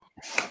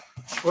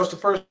What's the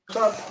first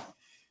topic?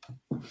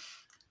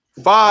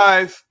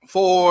 5,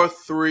 4,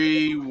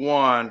 3,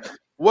 1.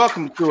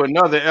 Welcome to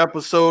another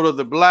episode of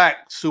the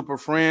Black Super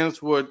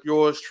Friends with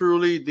yours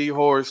truly, the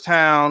Horace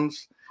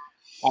Towns,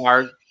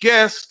 our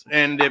guests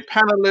and the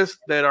panelists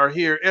that are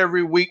here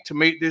every week to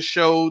make this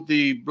show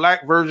the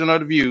black version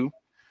of the View.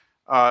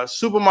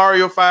 Super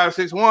Mario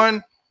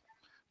 561.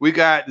 We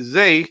got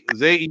Zee.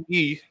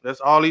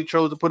 That's all he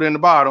chose to put in the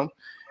bottom.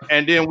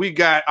 And then we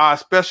got our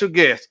special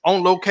guest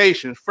on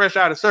location, fresh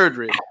out of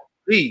surgery,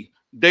 the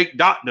Date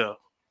Doctor.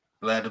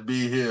 Glad to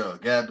be here.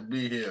 Glad to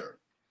be here.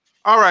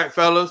 All right,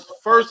 fellas.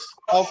 First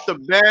off the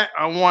bat,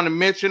 I want to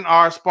mention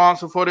our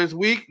sponsor for this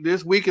week.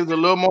 This week is a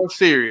little more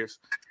serious.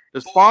 The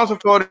sponsor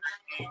for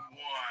the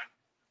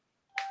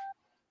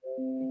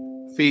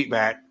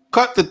feedback.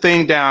 Cut the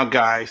thing down,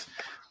 guys.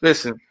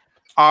 Listen,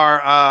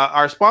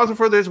 our sponsor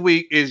for this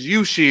week is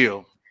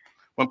U-Shield.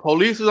 When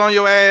police is on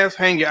your ass,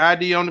 hang your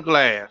ID on the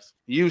glass.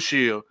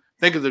 U-Shield.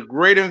 Think it's a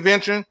great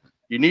invention.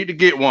 You need to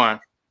get one.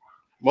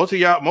 Most of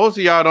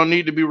y'all don't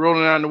need to be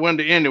rolling down the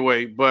window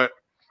anyway, but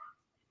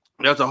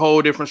that's a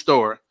whole different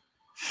story.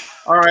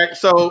 All right,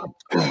 so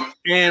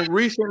in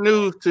recent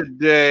news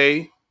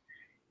today,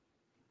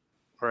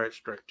 all right,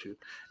 strike two.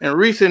 In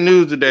recent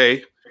news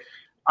today,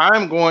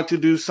 I'm going to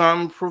do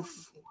some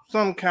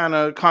kind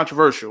of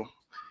controversial.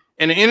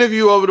 In an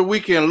interview over the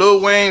weekend,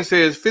 Lil Wayne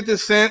says 50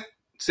 Cent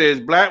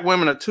says black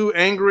women are too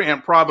angry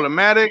and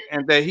problematic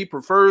and that he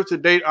prefers to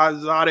date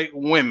exotic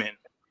women.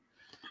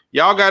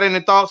 Y'all got any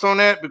thoughts on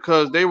that?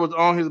 Because they was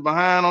on his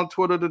behind on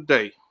Twitter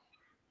today.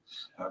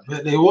 I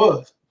bet they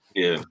was.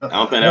 Yeah, I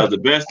don't think that was the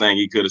best thing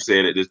he could have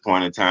said at this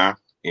point in time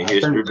in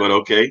history, but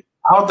okay.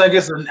 I don't think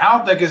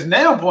it's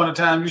now point in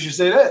time you should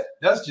say that.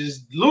 That's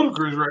just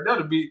ludicrous right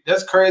there.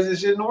 That's crazy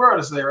shit in the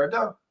world to say right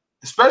there.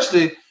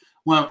 Especially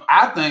when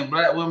I think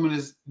black women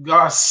is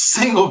God's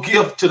single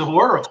gift to the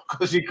world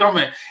because you come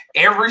in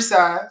every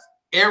size,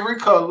 every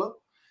color,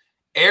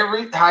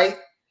 every height.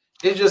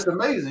 It's just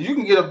amazing. You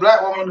can get a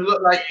black woman to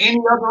look like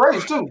any other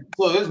race too.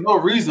 So there's no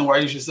reason why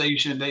you should say you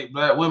shouldn't date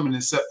black women,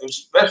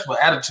 especially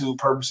for attitude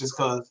purposes.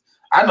 Because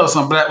I know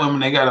some black women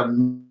they got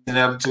amazing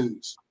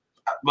attitudes,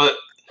 but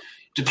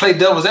to play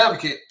devil's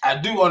advocate, I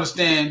do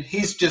understand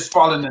he's just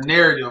following the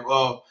narrative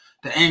of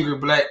the angry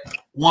black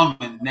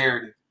woman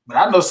narrative. But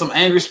I know some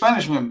angry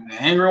Spanish women, and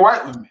angry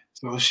white women.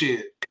 So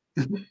shit,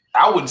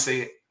 I wouldn't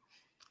say it.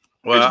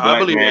 Well, I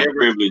believe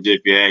privilege,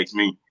 if you ask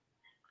me.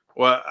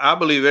 Well, I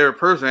believe every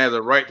person has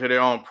a right to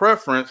their own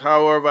preference.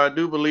 However, I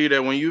do believe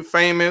that when you're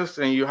famous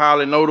and you're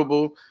highly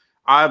notable,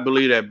 I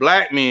believe that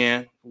black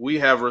men, we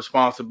have a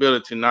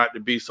responsibility not to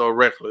be so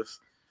reckless.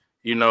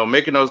 You know,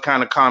 making those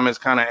kind of comments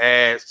kind of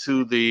adds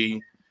to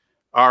the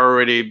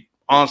already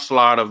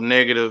onslaught of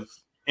negative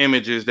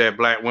images that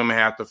black women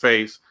have to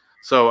face.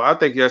 So I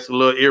think that's a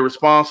little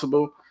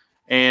irresponsible.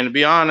 And to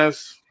be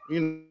honest,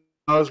 you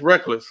know, it's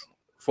reckless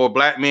for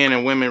black men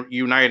and women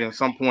uniting at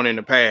some point in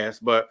the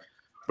past. But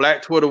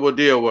Black Twitter will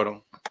deal with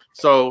them.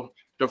 So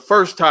the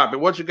first topic,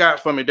 what you got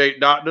for me,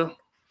 Date Doctor?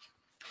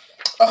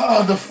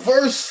 The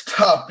first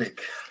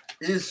topic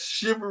is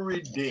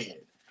Chivalry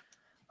Dead.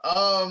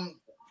 I'm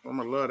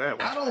gonna love that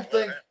one.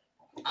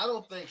 I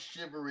don't think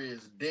chivalry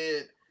is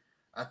dead.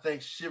 I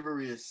think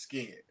chivalry is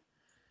scared.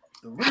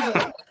 The reason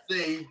why I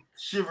say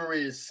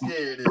chivalry is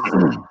scared is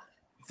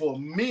for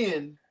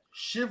men,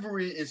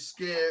 chivalry is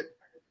scared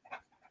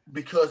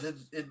because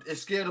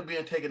it's scared of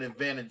being taken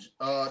advantage,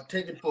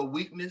 taken for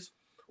weakness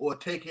or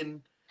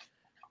taken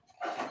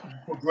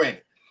for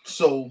granted.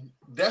 So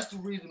that's the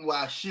reason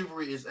why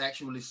chivalry is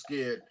actually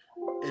scared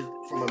is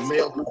from a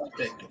male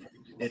perspective.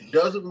 It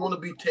doesn't want to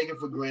be taken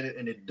for granted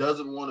and it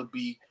doesn't want to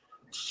be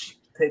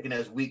taken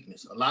as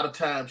weakness. A lot of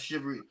times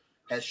chivalry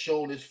has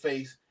shown its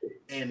face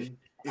and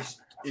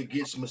it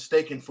gets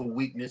mistaken for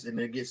weakness and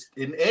it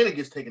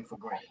gets taken for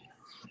granted.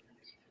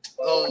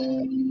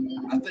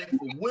 I think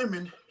for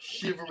women,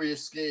 chivalry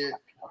is scared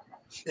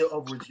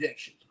of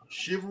rejection.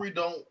 Chivalry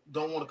don't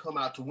want to come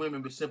out to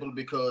women, but simply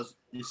because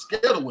it's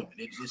scared of women.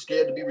 It's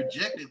scared to be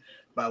rejected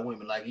by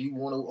women. Like you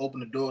want to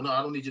open the door, no,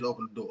 I don't need you to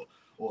open the door,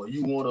 or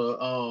you want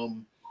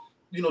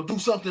to, do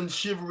something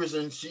chivalrous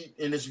and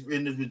it's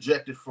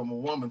rejected from a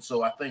woman.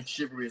 So I think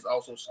chivalry is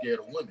also scared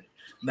of women.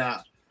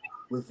 Now,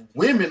 with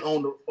women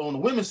on the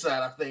women's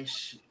side, I think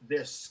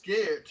they're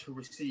scared to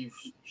receive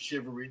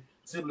chivalry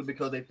simply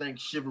because they think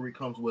chivalry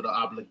comes with an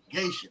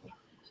obligation.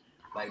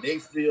 Like they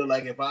feel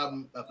like if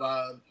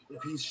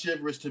he's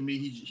chivalrous to me,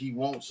 he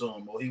wants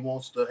some or he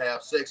wants to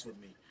have sex with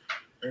me.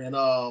 And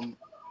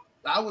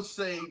I would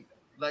say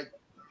like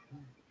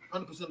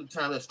 100% of the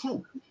time that's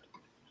true.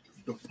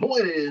 The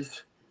point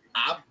is,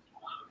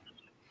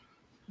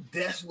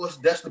 that's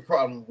the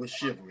problem with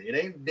chivalry. It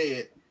ain't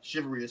dead.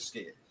 Chivalry is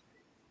scared.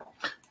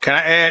 Can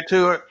I add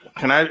to it?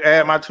 Can I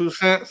add my 2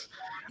 cents?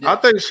 Yeah. I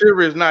think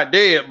chivalry is not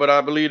dead, but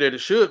I believe that it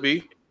should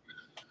be.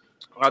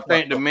 I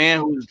think the man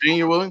who's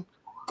genuine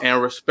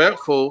and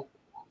respectful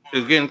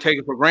is getting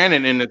taken for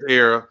granted in this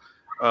era.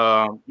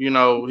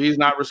 He's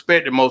not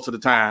respected most of the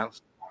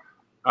times.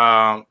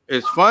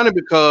 It's funny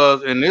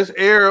because in this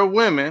era of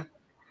women,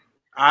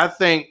 I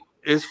think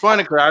it's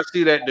funny because I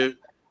see that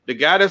the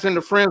guy that's in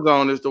the friend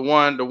zone is the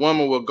one the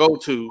woman will go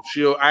to.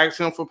 She'll ask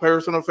him for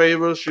personal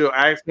favors. She'll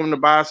ask him to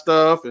buy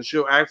stuff, and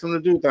she'll ask him to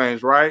do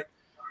things, right?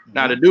 Mm-hmm.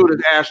 Now, the dude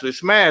is actually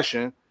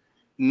smashing.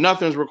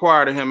 Nothing's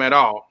required of him at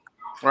all,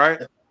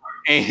 right?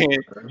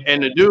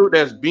 And the dude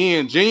that's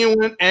being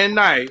genuine and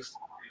nice,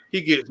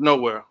 he gets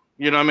nowhere.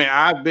 You know what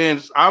I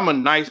mean? I'm a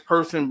nice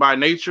person by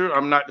nature.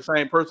 I'm not the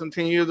same person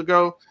 10 years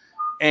ago.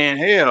 And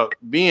hell,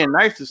 being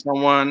nice to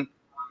someone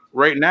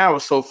right now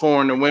is so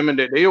foreign to women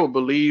that they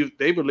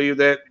believe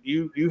that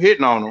you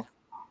hitting on them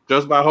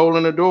just by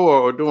holding the door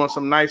or doing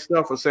some nice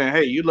stuff or saying,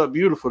 hey, you look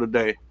beautiful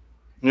today.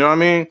 You know what I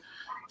mean?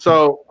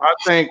 So I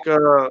think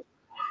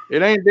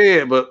it ain't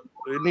dead, but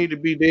it need to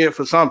be dead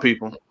for some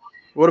people.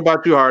 What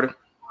about you, Hardy?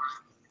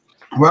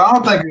 Well,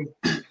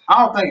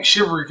 I don't think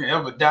chivalry can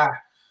ever die,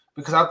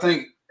 because I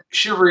think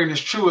chivalry in its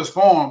truest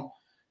form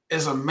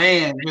is a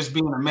man just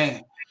being a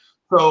man.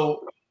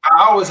 So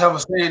I always have a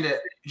saying that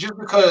just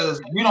because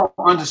you don't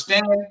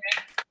understand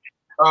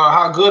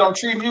how good I'm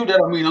treating you, that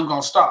don't mean I'm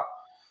gonna stop.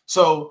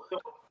 So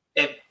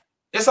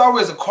it's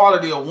always a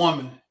quality of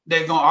woman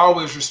that gonna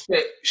always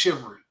respect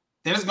chivalry.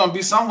 Then it's gonna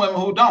be some women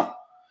who don't.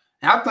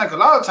 And I think a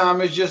lot of time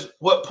it's just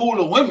what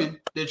pool of women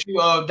that you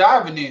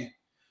diving in.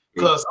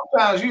 Because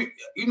sometimes you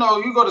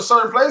go to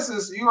certain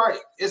places, you're right,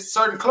 it's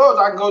certain clubs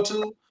I can go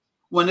to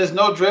when there's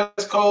no dress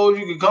code.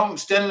 You can come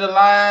stand in the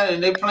line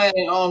and they playing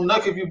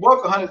Nuck If You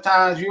Buck 100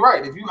 times. You're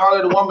right. If you holler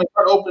at a woman,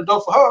 try to open the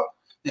door for her,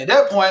 at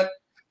that point,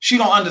 she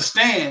don't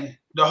understand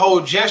the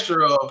whole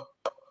gesture of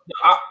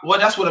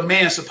that's what a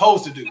man's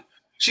supposed to do.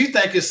 She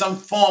think it's some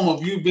form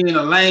of you being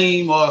a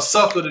lame or a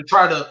sucker to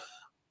try to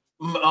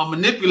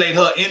manipulate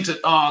her into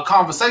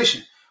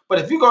conversation. But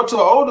if you go to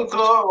an older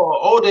club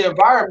or older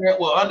environment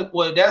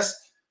where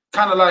that's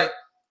kind of like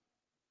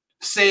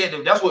said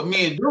that that's what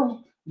men do,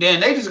 then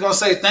they just gonna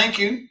say thank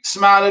you,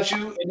 smile at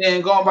you, and then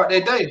go about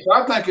their day. So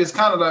I think it's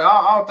kind of like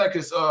I don't think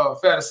it's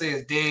fair to say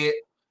it's dead,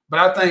 but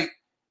I think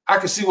I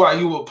can see why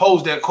you would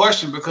pose that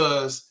question,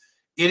 because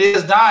it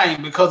is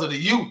dying because of the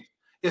youth.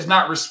 It's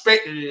not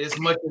respected as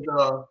much as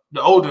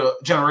the older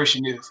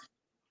generation is.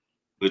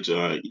 Which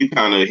you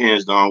kind of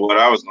hinged on what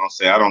I was gonna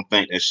say. I don't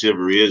think that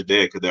chivalry is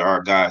dead, because there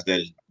are guys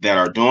that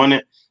are doing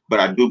it, but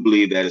I do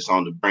believe that it's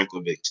on the brink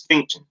of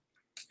extinction.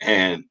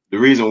 And the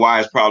reason why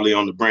it's probably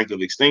on the brink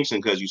of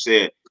extinction, because you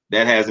said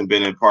that hasn't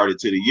been imparted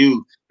to the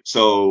youth.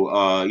 So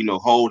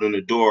holding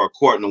the door or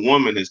courting a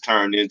woman has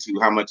turned into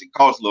how much it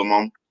costs, little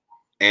mom.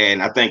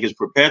 And I think it's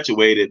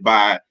perpetuated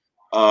by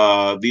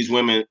these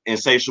women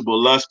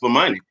insatiable lust for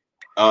money.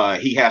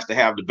 He has to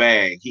have the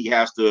bag. He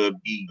has to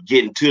be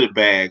getting to the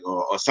bag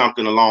or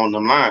something along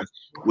them lines,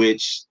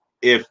 which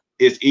if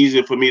it's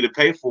easier for me to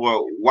pay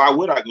for, why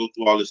would I go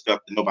through all this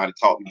stuff that nobody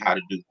taught me how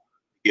to do to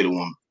get a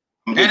woman?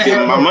 I'm just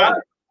giving my money.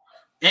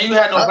 And you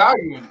had no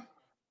value in it.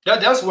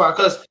 That's why,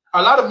 because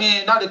a lot of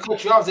men, not to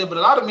cut you off there, but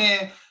a lot of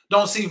men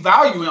don't see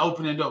value in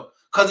opening the door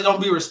because it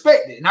don't be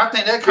respected. And I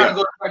think that kind of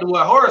goes back to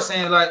what Horace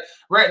saying. Like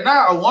right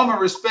now, a woman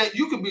respect,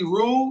 you could be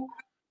rude,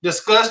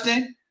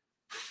 disgusting,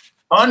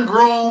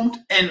 ungroomed,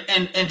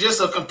 and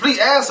just a complete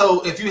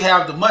asshole if you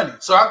have the money.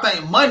 So I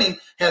think money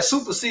has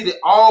superseded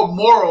all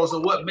morals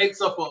of what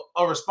makes up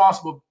a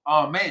responsible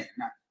man.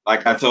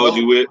 Like I told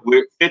you,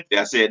 we're 50.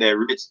 I said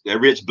that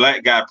rich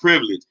black guy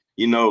privilege.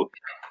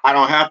 I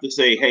don't have to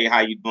say, hey, how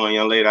you doing,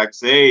 young lady? I can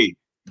say, hey,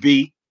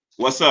 B,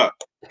 what's up?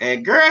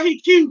 And girl,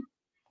 he cute.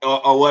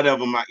 Or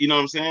whatever, you know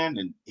what I'm saying?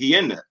 And he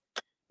in there.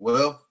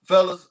 Well,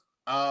 fellas,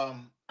 I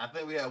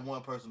think we have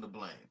one person to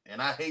blame.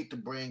 And I hate to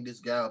bring this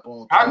guy up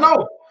on charge. I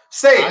know.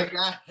 Say it.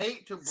 I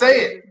hate to bring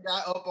this guy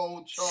up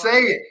on charge.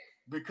 Say it.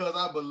 Because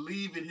I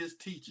believe in his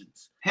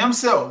teachings.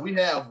 Himself. We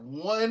have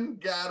one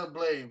guy to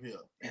blame here,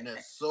 and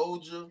that's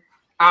Soldier.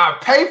 I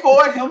pay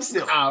for it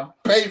himself. I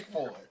pay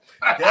for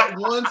it. That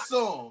one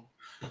song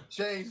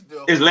changed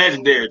the It's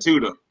legendary too,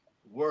 though.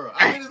 World.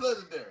 I mean, it's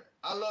legendary.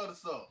 I love the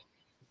song.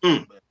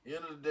 But at the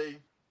end of the day,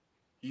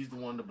 he's the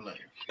one to blame.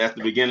 That's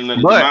the beginning of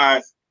the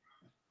demise.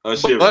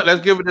 But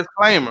let's give a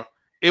disclaimer.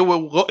 It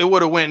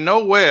would have went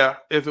nowhere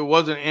if it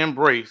wasn't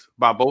embraced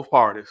by both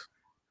parties.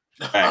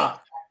 Right.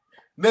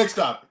 Next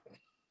topic.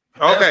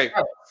 Okay.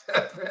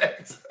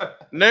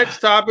 Next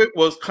topic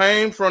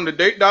came from the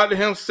date doctor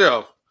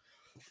himself,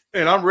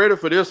 and I'm ready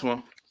for this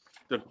one.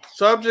 The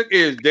subject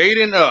is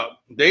dating up,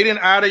 dating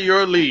out of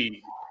your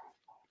league.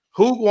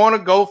 Who want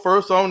to go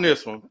first on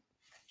this one?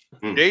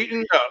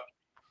 Dating up,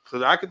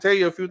 because I can tell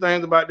you a few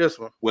things about this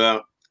one.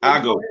 Well,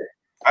 I'll go.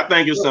 I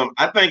think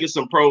it's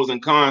some pros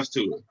and cons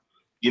to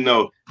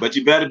it, but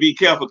you better be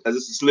careful because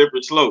it's a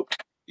slippery slope,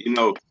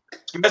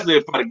 especially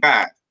for the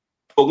guys.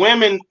 For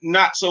women,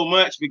 not so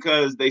much,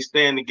 because they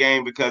stay in the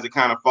game because it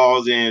kind of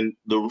falls in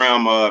the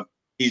realm of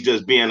he's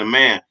just being a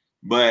man.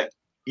 But,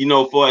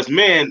 for us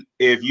men,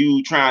 if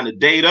you trying to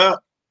date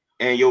up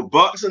and your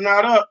bucks are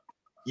not up,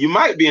 you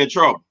might be in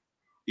trouble,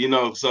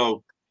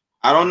 so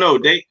I don't know.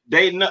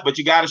 Dating up, but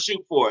you got to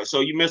shoot for it.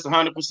 So you miss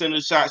 100% of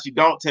the shots you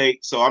don't take.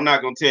 So I'm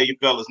not going to tell you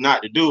fellas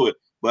not to do it,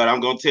 but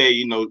I'm going to tell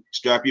you,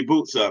 strap your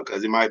boots up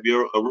because it might be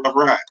a rough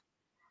ride.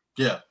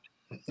 Yeah.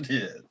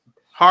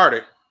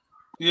 Hardy.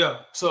 Yeah.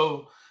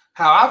 So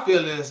how I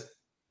feel is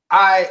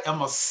I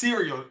am a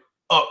serial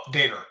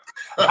updater.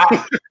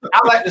 I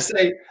like to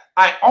say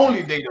I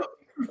only date up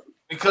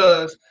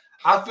because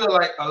I feel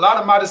like a lot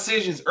of my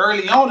decisions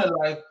early on in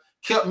life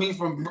kept me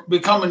from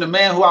becoming the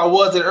man who I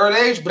was at an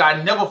early age, but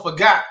I never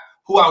forgot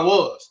who I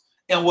was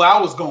and where I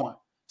was going.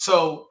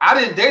 So I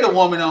didn't date a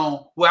woman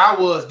on where I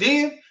was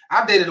then.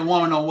 I dated a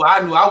woman on where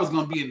I knew I was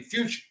going to be in the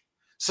future.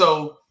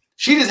 So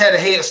she just had a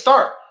head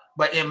start.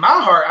 But in my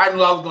heart, I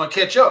knew I was going to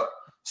catch up.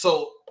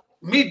 So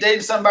me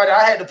dating somebody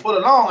I had to put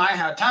along, I ain't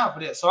had time for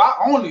that. So I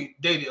only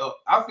dated up.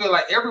 I feel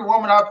like every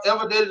woman I've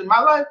ever dated in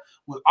my life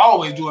was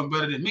always doing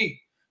better than me.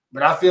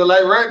 But I feel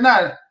like right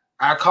now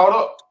I caught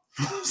up.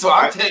 So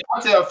I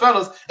tell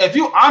fellas, if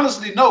you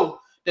honestly know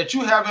that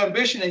you have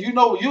ambition and you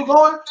know where you're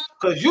going,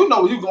 because you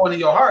know where you're going in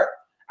your heart,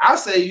 I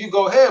say you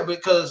go ahead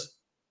because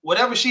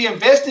whatever she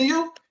invests in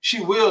you,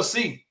 she will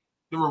see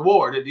the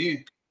reward at the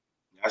end.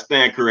 I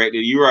stand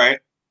corrected. You're right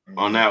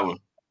on that one.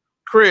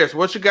 Chris,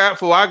 what you got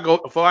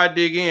before I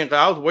dig in? Cause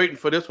I was waiting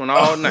for this one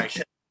all night.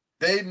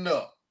 Dating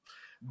up,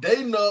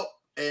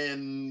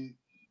 and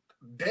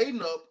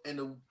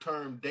the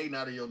term dating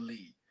out of your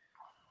league.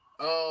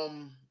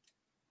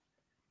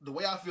 The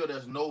way I feel,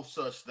 there's no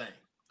such thing.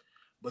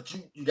 But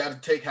you got to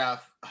take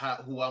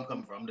who I'm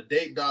coming from. I'm the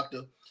date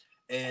doctor,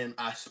 and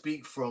I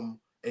speak from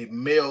a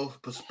male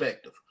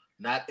perspective.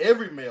 Not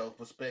every male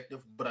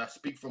perspective, but I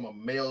speak from a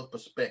male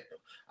perspective.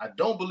 I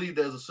don't believe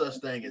there's a such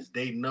thing as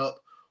dating up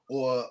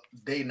or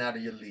dating out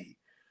of your league.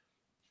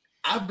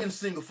 I've been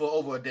single for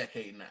over a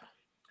decade now.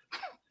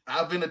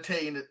 I've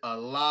entertained a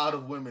lot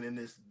of women in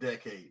this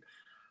decade.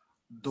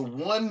 The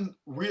one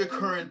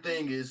reoccurring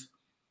thing is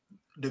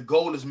the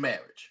goal is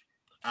marriage.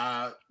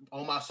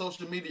 On my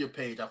social media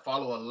page, I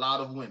follow a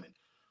lot of women.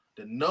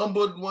 The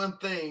number one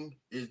thing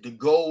is the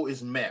goal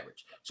is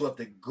marriage. So if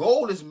the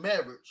goal is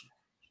marriage,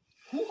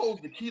 who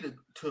holds the key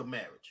to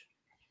marriage?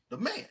 The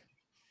man.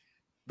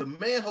 The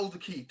man holds the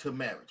key to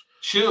marriage.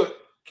 Should.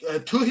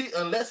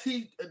 Unless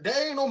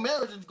there ain't no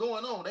marriage is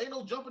going on. There ain't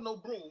no jumping no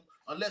broom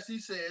unless he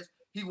says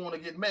he want to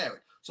get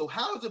married. So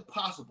how is it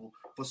possible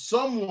for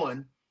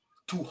someone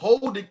to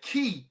hold the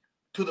key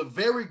to the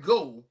very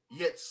goal,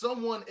 yet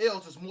someone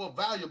else is more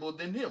valuable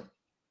than him?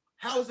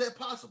 How is that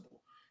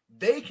possible?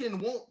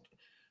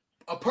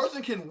 A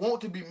person can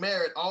want to be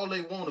married all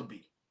they want to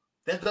be.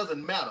 That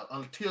doesn't matter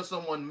until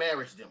someone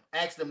marries them,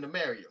 asks them to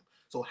marry them.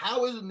 So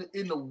how is it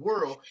in the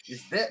world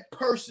is that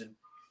person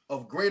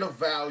of greater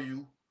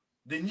value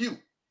than you?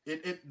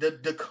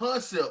 The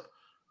concept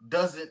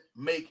doesn't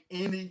make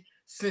any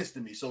sense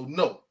to me. So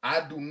no,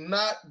 I do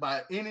not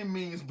by any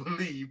means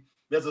believe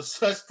there's a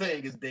such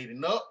thing as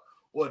dating up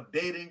or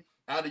dating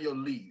out of your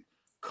league.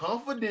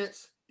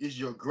 Confidence is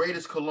your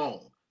greatest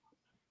cologne.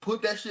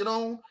 Put that shit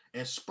on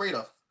and spray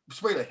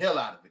the hell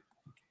out of it.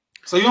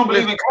 So you don't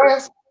believe in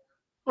class?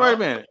 Wait a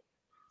minute.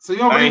 So you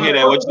don't believe in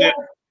what you said?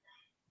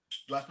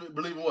 Do I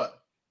believe in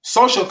what?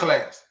 Social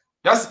class.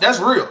 That's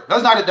real.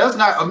 That's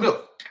not a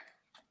myth.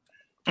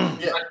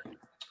 Yeah.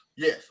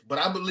 Yes. But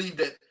I believe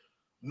that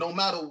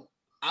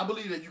I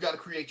believe that you got to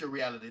create your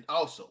reality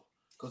also.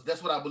 Because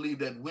that's what I believe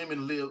that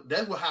women live.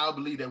 That's how I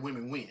believe that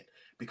women win.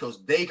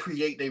 Because they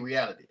create their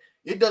reality.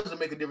 It doesn't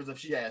make a difference if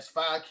she has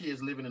 5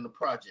 kids living in the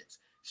projects.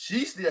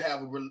 She still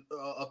have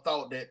a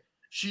thought that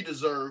she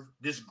deserves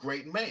this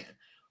great man.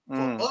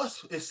 For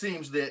us, it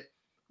seems that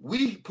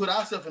we put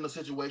ourselves in a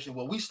situation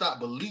where we stop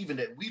believing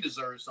that we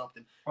deserve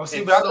something. Oh,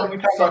 see, but I think we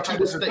talk about 2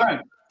 different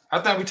things. I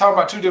think we talk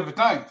about 2 different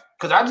things.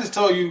 Because I just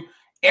told you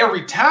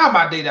every time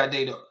I date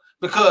up.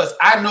 Because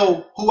I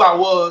know who I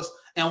was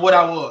and what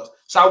I was.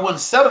 So I wasn't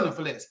settling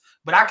for less.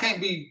 But I can't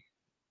ignore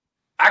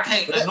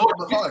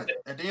the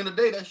at the end of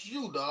the day, that's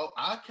you, dog.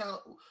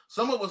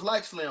 Some of us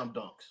like slam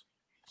dunks.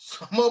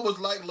 Some of us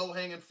like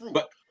low-hanging fruit.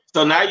 But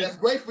so now that's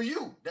great for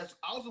you. That's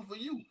awesome for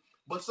you.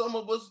 But some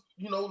of us,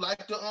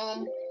 like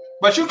to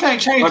But you can't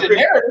change the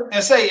narrative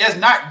and say it's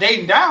not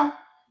dating down.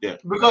 Yeah.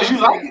 Because you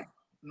like it.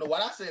 No,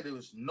 what I said, there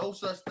was no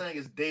such thing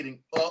as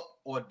dating up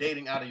or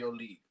dating out of your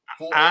league.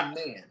 For a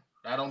man.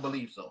 I don't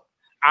believe so.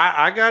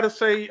 I gotta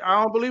say,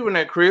 I don't believe in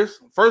that, Chris.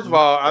 First of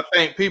all, I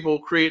think people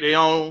create their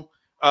own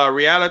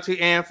reality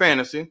and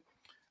fantasy.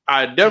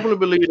 I definitely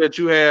believe that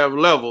you have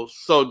levels.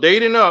 So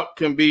dating up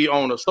can be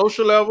on a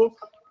social level,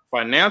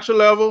 financial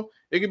level.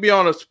 It can be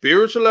on a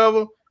spiritual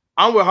level.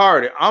 I'm with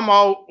Hardy.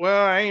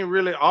 I ain't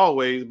really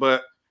always,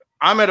 but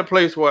I'm at a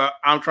place where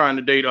I'm trying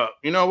to date up.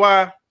 You know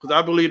why? Because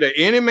I believe that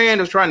any man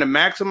that's trying to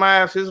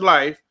maximize his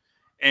life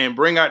and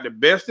bring out the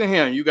best in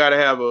him, you got to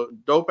have a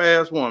dope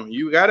ass woman.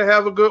 You got to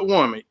have a good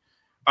woman.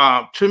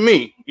 To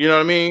me, you know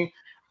what I mean?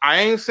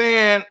 I ain't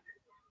saying,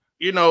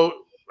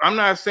 I'm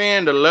not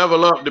saying to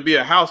level up to be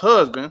a house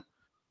husband,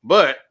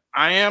 but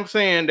I am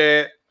saying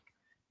that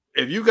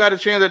if you got a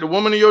chance at the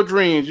woman of your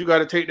dreams, you got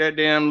to take that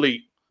damn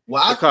leap.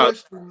 Well, I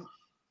question.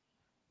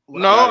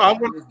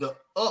 Is the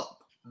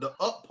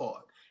up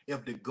part.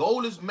 If the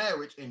goal is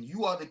marriage and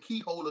you are the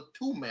key holder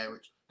to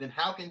marriage, then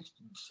how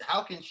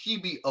can she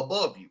be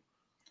above you?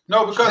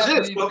 No, because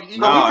this. No.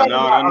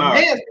 A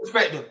man's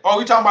perspective, or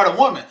we talking about a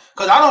woman?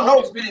 Because I don't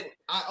know.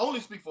 I only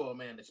speak for a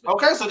man.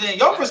 Okay, so then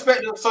your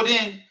perspective. So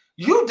then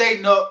you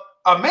dating up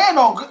a man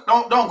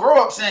don't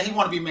grow up saying he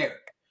want to be married.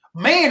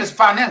 Man is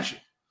financial,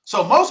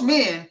 so most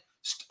men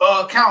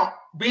count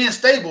being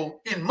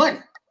stable in money.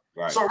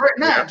 Right. So right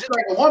now, just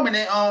like a woman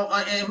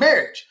in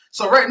marriage.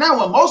 So right now,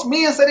 when most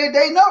men say they're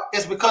dating up,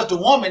 it's because the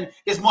woman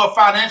is more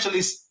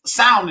financially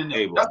sound than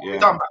them. That's what we're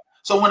talking about.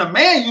 So when a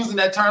man using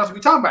that term, that's what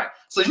we're talking about.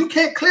 So you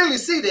can't clearly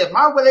see that if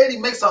my lady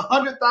makes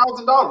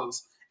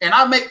 $100,000 and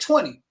I make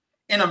 20.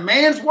 In a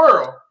man's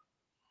world,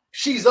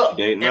 she's up.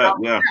 I'm not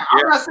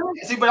saying,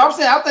 see, but I'm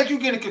saying I think you're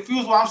getting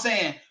confused when I'm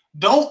saying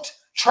don't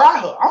try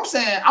her. I'm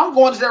saying I'm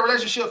going to that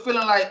relationship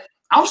feeling like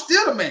I'm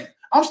still the man.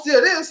 I'm still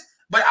this,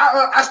 but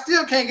I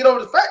still can't get over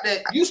the fact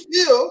that you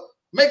still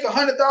make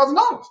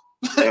 $100,000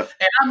 and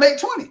I make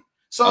 20.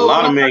 So a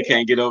lot of men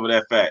can't get over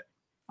that fact.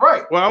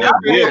 Right. Well, I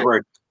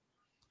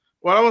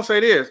want to say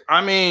this.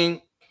 I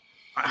mean,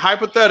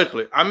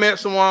 hypothetically, I met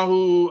someone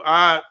who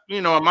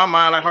in my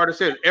mind, like Hardy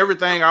said,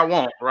 everything I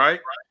want,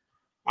 right?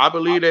 I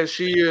believe that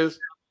she is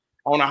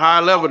on a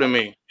higher level than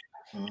me.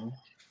 Mm-hmm.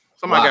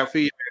 Somebody got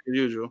feedback as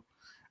usual.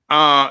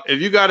 If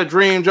you got a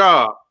dream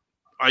job,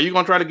 are you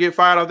gonna try to get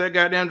fired off that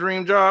goddamn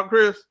dream job,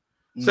 Chris?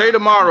 No. Say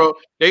tomorrow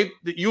you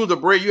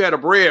had a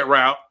bread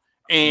route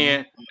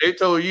and they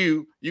told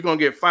you you're gonna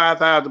get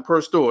 $5,000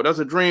 per store. That's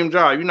a dream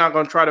job. You're not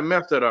gonna try to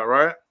mess that up,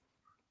 right?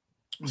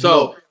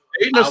 So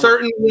dating a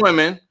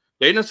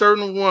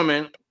certain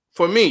woman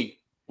for me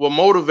will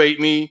motivate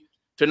me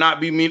to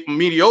not be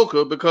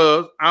mediocre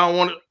because I don't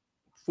want to.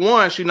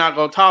 One, she's not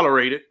gonna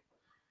tolerate it,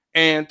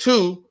 and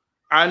two,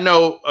 I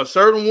know a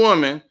certain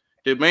woman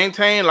to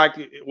maintain, like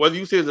whether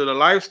you say it's a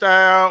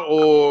lifestyle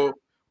or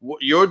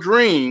your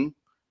dream,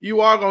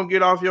 you are gonna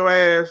get off your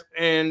ass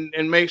and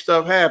make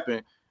stuff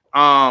happen.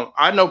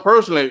 I know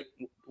personally,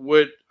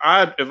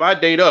 if I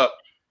date up,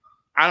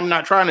 I'm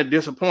not trying to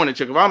disappoint a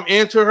chick. If I'm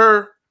into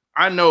her,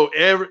 I know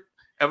if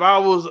I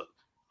was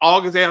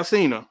August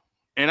Alsina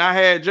and I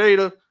had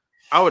Jada,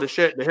 I would have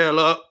shut the hell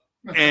up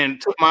and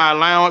took my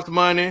allowance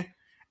money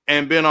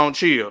and been on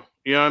chill.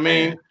 You know what I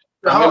mean?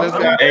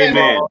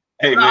 Amen.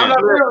 I'm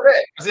not real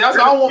that. See, I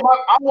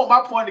want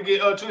my point to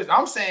get twisted.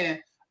 I'm saying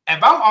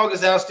if I'm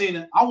August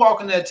Alsina, I'm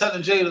walking there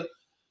telling Jada,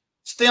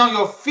 stay on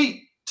your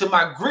feet till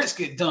my grits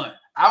get done.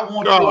 I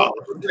want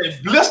you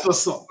to blister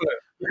something.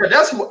 Because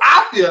that's who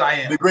I feel I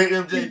am. The great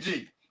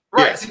MJG.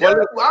 Right. Yeah. See, that's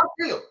who I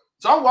feel.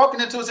 So I'm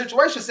walking into a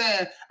situation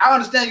saying, I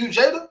understand you,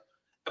 Jada,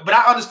 but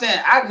I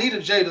understand I need a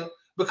Jada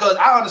because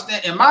I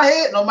understand in my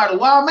head, no matter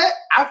where I'm at,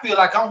 I feel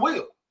like I'm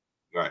Will.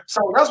 Right.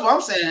 So that's what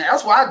I'm saying.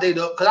 That's why I date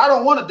up, because I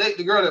don't want to date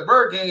the girl at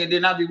Burger King and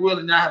then not be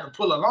willing to have to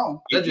pull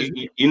along.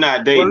 You're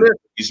not dating.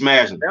 You're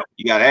smashing.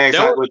 You got to ask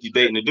her what you're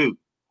dating to do.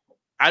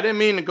 I didn't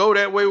mean to go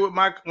that way with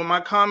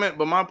my comment,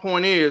 but my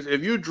point is,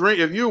 if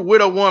you're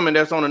with a woman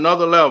that's on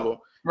another level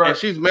and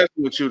she's messing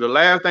with you, the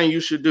last thing you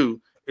should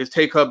do is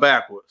take her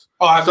backwards.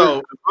 So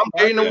if I'm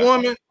dating a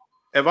woman,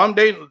 if I'm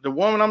dating the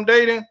woman I'm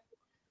dating,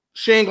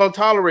 she ain't gonna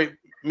tolerate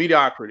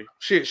mediocrity.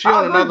 She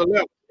on another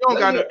level. You don't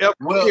got to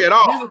FP at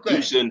all.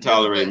 You shouldn't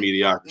tolerate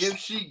mediocrity. If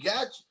she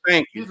got you,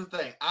 thank you. Here's the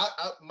thing.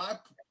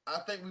 I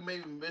think we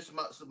maybe missed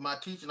my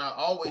teaching. I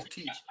always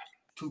teach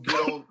to get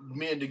on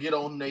men to get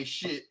on their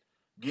shit,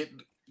 get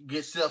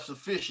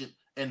self-sufficient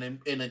and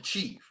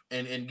achieve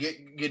and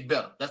get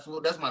better.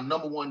 That's my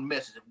number one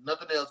message. If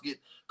nothing else get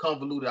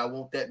convoluted, I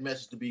want that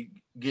message to be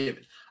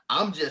given.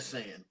 I'm just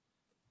saying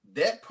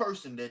that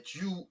person that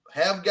you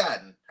have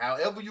gotten,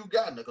 however you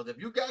gotten her, because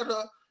if you got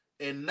her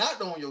and not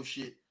on your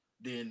shit,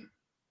 then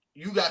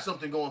you got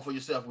something going for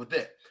yourself with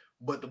that.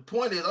 But the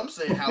point is, I'm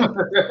saying how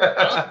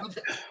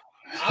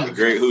I'm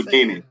great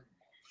Houdini.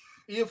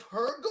 If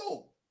her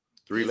goal,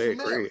 three-leg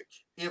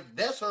marriage, if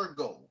that's her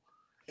goal,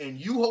 and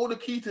you hold the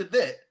key to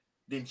that,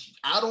 then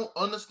I don't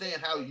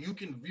understand how you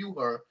can view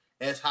her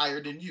as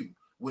higher than you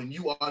when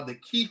you are the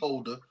key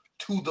holder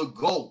to the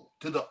goal,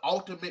 to the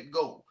ultimate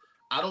goal.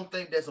 I don't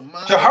think that's a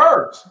mind. To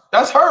hers.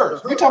 That's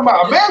hers. We're talking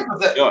about a man's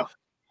perspective. Yeah.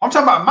 I'm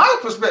talking about my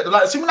perspective.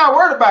 Like, see, we're not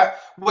worried about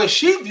what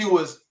she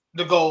views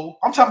the goal.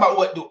 I'm talking about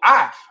what do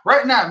I.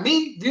 Right now,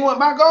 me viewing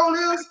my goal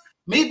is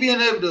me being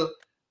able to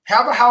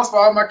have a house for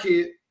all my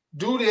kids,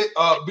 do this,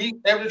 be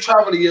able to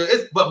travel the year.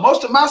 But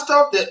most of my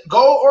stuff that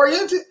goal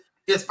oriented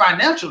is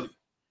financially.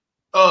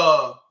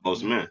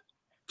 Most men.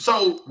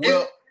 So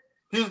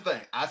here's the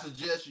thing. I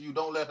suggest you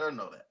don't let her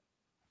know that.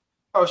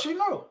 Oh, she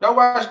know. That's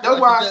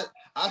why.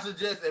 I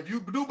suggest if you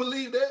do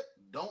believe that,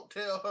 don't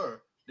tell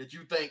her that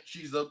you think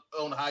she's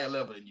on a higher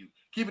level than you.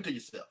 Keep it to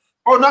yourself.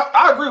 Oh no,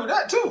 I agree with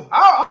that too.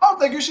 I don't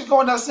think you should go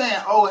in there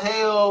saying, "Oh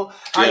hell."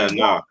 Yeah,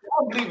 no. I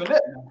don't believe in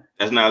that.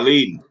 That's not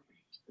leading.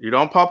 You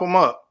don't pop them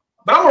up.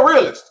 But I'm a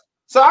realist,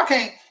 so I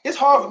can't. It's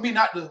hard for me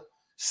not to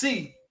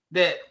see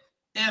that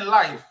in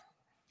life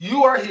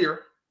you are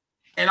here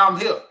and I'm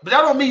here. But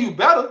that don't mean you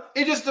better.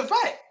 It's just a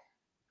fact.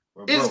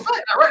 It's a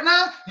fact. Now, right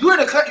now, you're in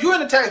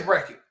the tax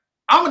bracket.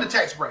 I'm in the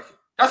tax bracket.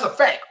 That's a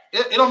fact.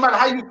 It don't matter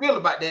how you feel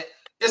about that.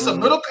 It's a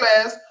middle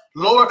class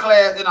lower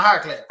class and a higher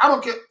class. I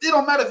don't care. It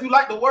don't matter if you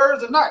like the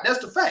words or not. That's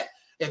the fact.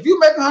 If you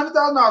make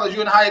 $100,000,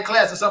 you're in a higher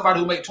class than somebody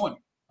who make 20.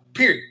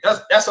 Period.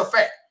 That's a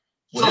fact.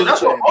 Well, so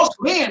that's what most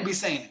men be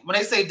saying when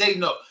they say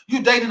dating up.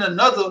 You dating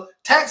another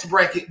tax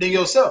bracket than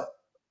yourself.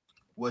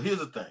 Well, here's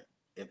the thing.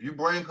 If you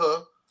bring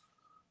her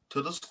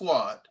to the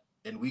squad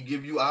and we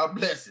give you our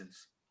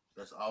blessings,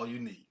 that's all you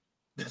need.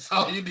 That's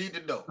all you need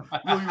to know. You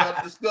don't even have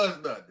to discuss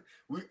nothing.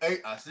 Hey,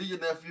 I see your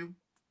nephew.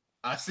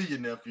 I see your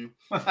nephew.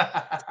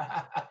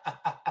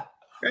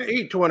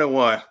 Hey,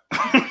 21.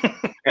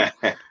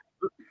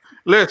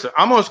 Listen,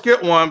 I'm gonna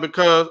skip one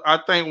because I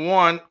think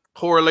one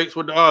correlates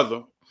with the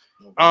other.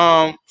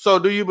 So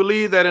do you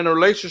believe that in a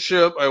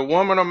relationship, a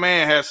woman or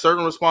man has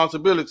certain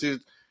responsibilities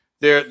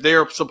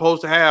they're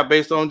supposed to have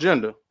based on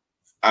gender?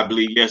 I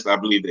believe yes. I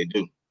believe they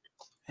do.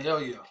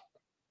 Hell yeah.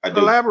 I do.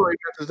 Elaborate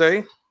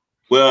today.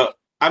 Well,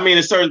 I mean,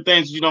 there's certain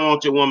things you don't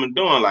want your woman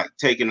doing, like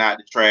taking out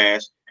the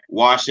trash,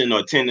 washing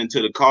or tending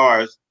to the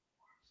cars.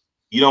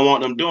 You don't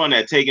want them doing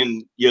that.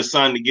 Taking your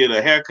son to get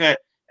a haircut.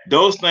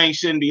 Those things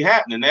shouldn't be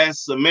happening.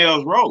 That's a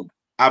male's role,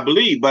 I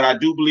believe. But I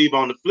do believe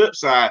on the flip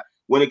side,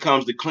 when it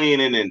comes to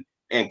cleaning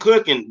and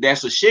cooking,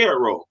 that's a shared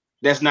role.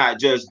 That's not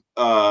just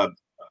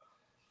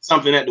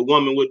something that the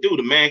woman would do.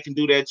 The man can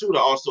do that too to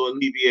also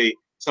alleviate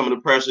some of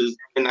the pressures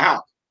in the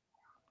house.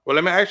 Well,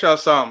 let me ask y'all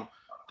something.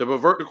 To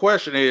pervert the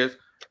question is,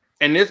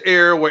 in this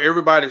era where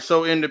everybody's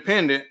so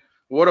independent,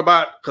 what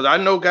about, because I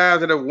know guys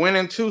that have went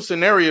into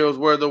scenarios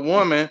where the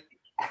woman,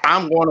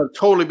 I'm going to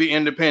totally be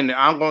independent.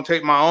 I'm going to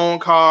take my own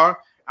car.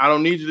 I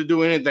don't need you to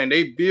do anything.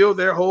 They build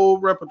their whole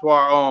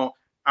repertoire on,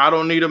 I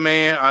don't need a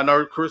man. I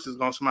know Chris is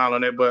going to smile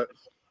on that, but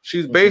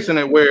she's basing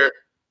it where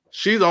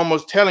she's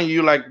almost telling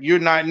you like you're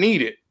not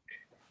needed.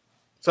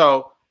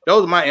 So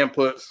those are my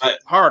inputs.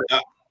 Harder.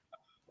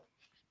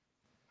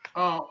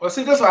 Well,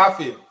 see, that's what I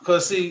feel.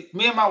 Because, see,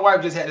 me and my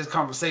wife just had this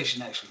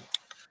conversation, actually.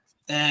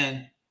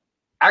 And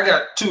I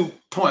got 2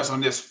 points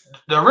on this.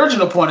 The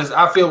original point is,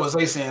 I feel what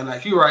they saying.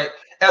 Like, you're right.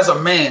 As a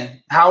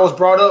man, how I was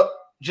brought up,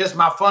 just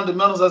my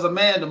fundamentals as a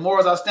man, the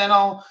morals I stand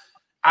on,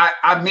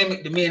 I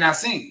mimic the men I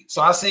seen.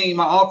 So I seen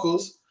my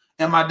uncles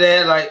and my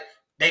dad, like,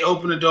 they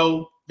open the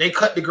door, they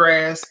cut the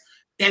grass,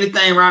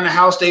 anything around the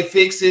house, they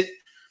fix it.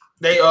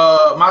 They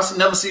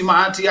never see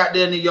my auntie out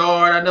there in the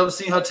yard. I never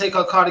seen her take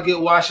her car to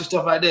get washed and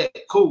stuff like that.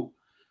 Cool.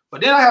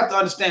 But then I have to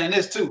understand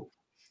this too,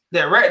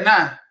 that right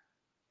now,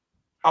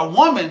 a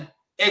woman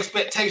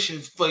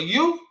expectations for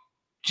you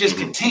just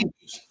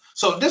continues.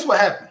 So this what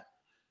happened.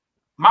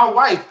 My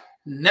wife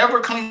never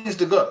cleans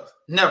the gutters.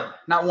 Never.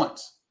 Not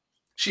once.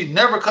 She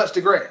never cuts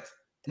the grass.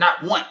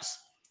 Not once.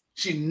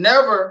 She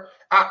never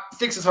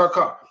fixes her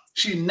car.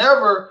 She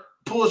never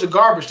pulls the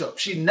garbage up.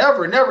 She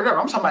never.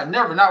 I'm talking about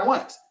never, not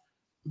once.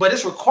 But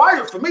it's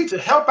required for me to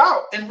help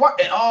out and wash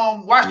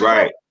the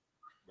car.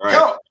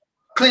 Help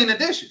clean the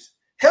dishes.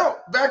 Help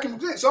vacuum the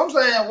dishes. So I'm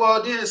saying,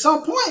 well, then at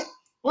some point,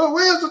 well,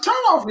 where's the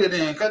turnoff here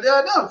then?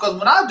 Because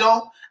when I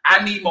don't,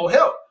 I need more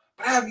help.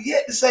 But I have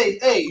yet to say,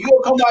 hey, you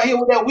gonna come out here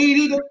with that weed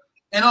eater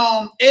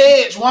and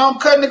edge while I'm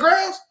cutting the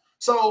grass?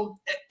 So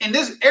in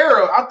this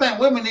era, I think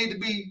women need to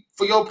be,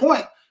 for your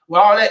point,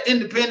 with all that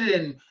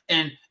independent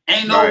and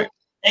ain't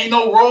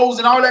no roles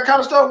and all that kind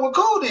of stuff. Well,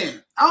 cool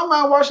then. I don't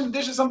mind washing the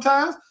dishes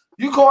sometimes.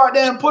 You go out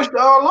there and push the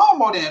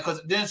lawnmower then,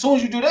 because then as soon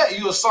as you do that,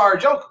 you're a sorry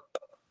joker.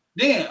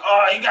 Then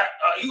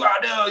you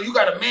out there, you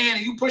got a man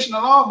and you pushing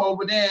the lawnmower,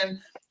 but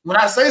then when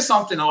I say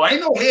something,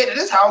 ain't no head in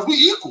this house, we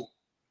equal.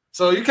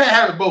 So you can't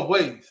have it both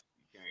ways.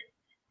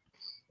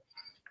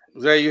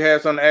 Zay, you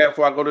had something to add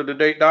before I go to the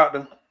date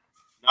doctor?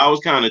 I was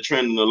kind of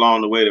trending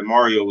along the way that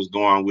Mario was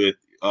going with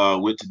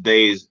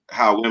today's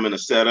how women are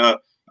set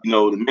up. You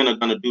know, the men are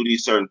going to do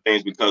these certain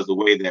things because of the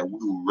way that we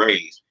were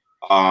raised.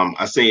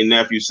 I seen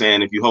nephew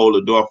saying if you hold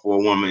a door for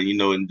a woman, you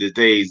know, in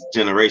today's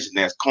generation,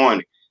 that's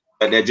corny.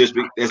 But that's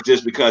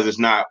just because it's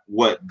not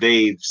what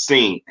they've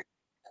seen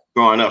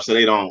growing up, so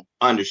they don't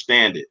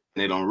understand it.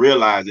 And they don't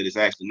realize that it's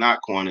actually not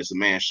corny. It's a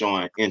man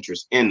showing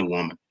interest in the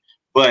woman.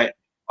 But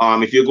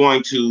if you're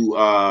going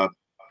to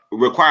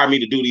require me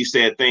to do these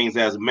said things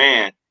as a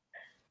man,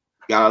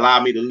 you gotta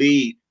allow me to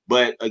lead.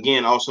 But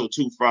again, also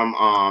too,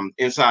 from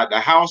inside the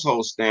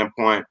household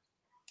standpoint,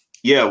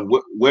 yeah,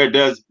 where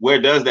does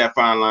that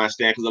fine line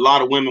stand? Because a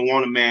lot of women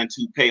want a man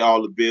to pay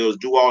all the bills,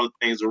 do all the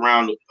things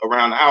around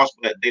the house,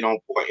 but they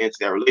don't pour into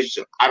that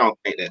relationship. I don't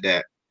think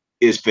that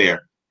is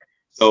fair.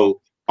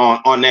 So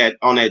on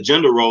that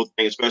gender role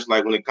thing, especially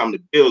like when it comes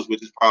to bills,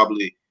 which is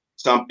probably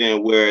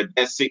something where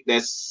that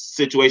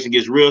situation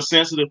gets real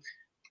sensitive.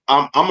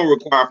 I'm gonna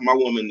require for my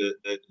woman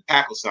to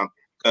tackle something,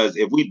 because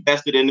if we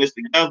vested in this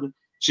together,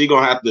 she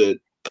gonna have to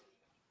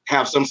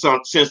have some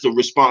sense of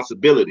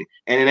responsibility,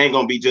 and it ain't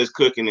gonna be just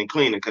cooking and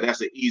cleaning, because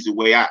that's an easy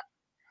way out.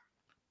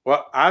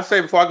 Well, I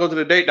say before I go to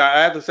the date,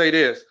 I have to say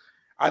this.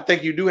 I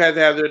think you do have to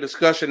have the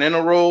discussion in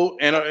a role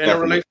in a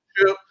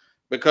relationship,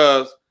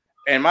 because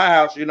in my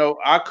house, you know,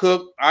 I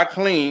cook, I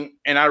clean,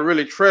 and I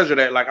really treasure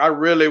that. Like, I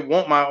really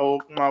want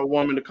my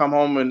woman to come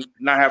home and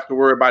not have to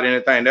worry about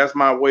anything. That's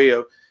my way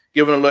of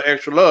giving a little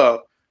extra love.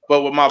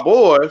 But with my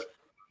boys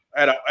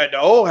at the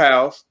old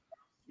house,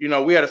 you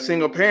know, we had a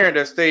single parent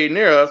that stayed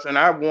near us, and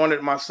I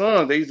wanted my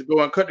sons. They used to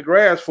go and cut the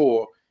grass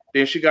for her.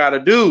 Then she got a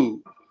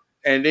dude,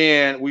 and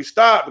then we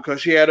stopped because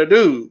she had a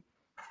dude.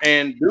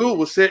 And dude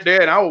would sit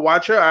there, and I would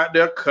watch her out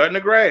there cutting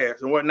the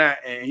grass and whatnot,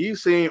 and he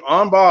seemed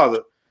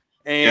unbothered.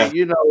 And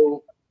you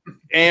know,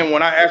 and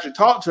when I actually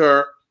talked to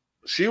her,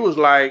 she was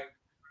like,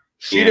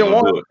 she didn't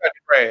want to cut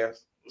the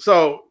grass.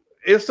 So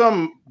it's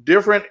some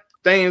different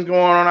things going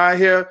on out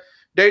here.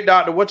 Date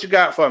doctor, what you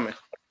got for me?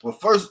 Well,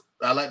 first,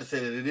 I like to say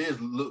that it is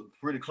look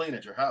pretty clean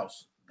at your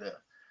house there.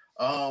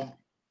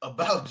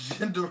 About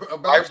gender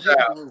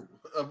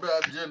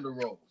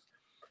roles.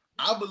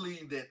 I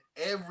believe that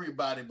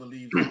everybody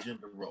believes in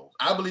gender roles.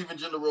 I believe in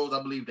gender roles.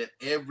 I believe that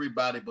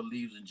everybody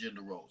believes in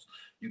gender roles.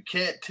 You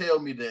can't tell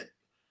me that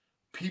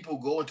people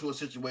go into a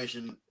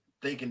situation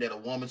thinking that a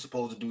woman's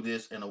supposed to do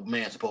this and a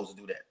man's supposed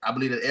to do that. I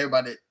believe that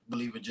everybody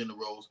believes in gender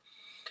roles.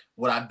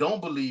 What I don't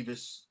believe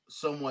is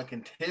someone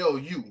can tell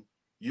you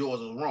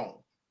yours is wrong.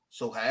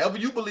 So however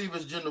you believe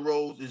is gender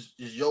roles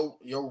is your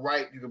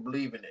right. You can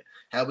believe in it.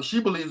 However she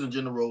believes in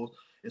gender roles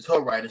is her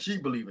right, and she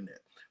believes in that.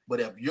 But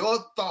if your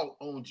thought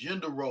on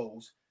gender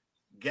roles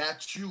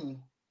got you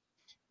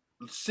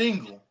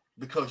single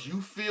because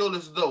you feel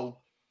as though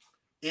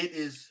it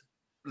is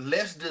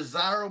less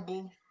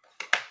desirable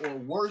or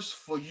worse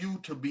for you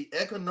to be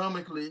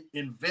economically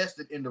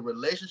invested in the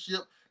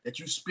relationship that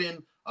you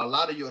spend a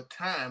lot of your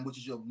time, which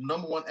is your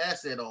number one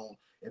asset on.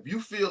 If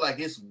you feel like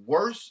it's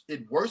worse,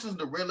 it worsens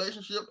the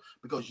relationship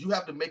because you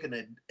have to make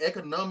an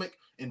economic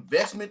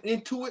investment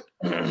into it,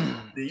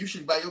 then you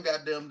should buy your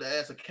goddamn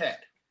ass a cat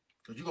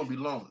because you're going to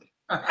be lonely.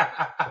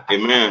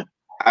 Amen.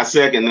 I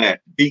second that.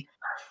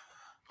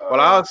 Well,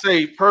 I'll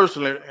say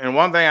personally, and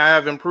one thing I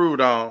have improved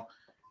on,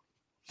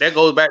 that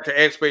goes back to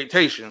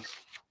expectations.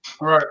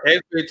 Right.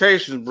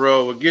 Expectations,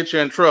 bro, will get you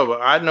in trouble.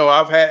 I know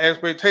I've had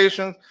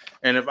expectations,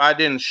 and if I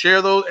didn't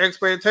share those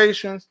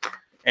expectations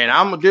and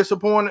I'm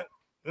disappointed,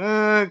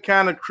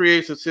 kind of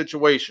creates a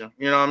situation.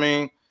 You know what I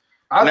mean?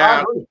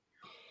 I agree.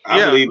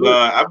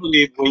 I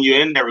believe when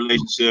you're in that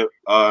relationship,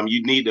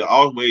 you need to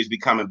always be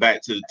coming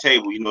back to the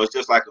table. You know, it's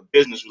just like a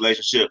business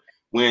relationship.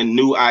 When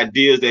new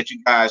ideas that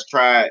you guys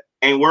tried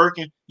ain't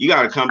working, you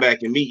got to come back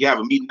and meet. You have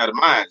a meeting of the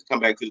minds, come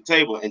back to the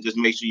table, and just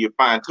make sure you're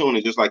fine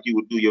tuning, just like you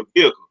would do your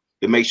vehicle,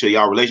 to make sure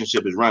y'all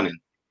relationship is running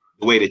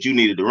the way that you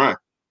needed to run.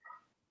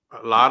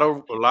 A lot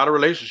of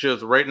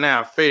relationships right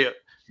now fail.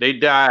 They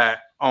die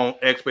on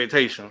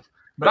expectations.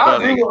 But I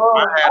agree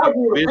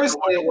with Chris.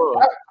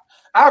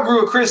 I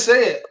agree with Chris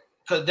said,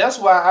 because that's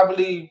why I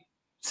believe.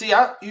 See,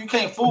 you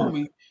can't fool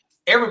me.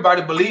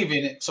 Everybody believe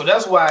in it, so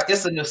that's why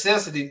it's a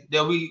necessity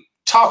that we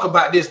talk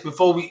about this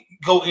before we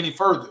go any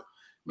further,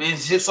 man.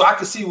 So I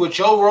can see what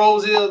your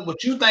roles is,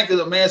 what you think is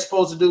a man's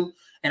supposed to do,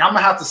 and I'm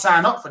gonna have to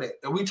sign up for that.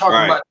 And we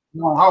talking about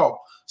long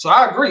haul. So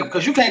I agree,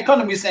 because you can't come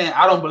to me saying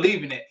I don't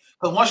believe in it.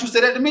 Because once you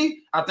say that to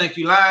me, I think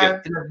you lying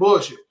and that's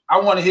bullshit. I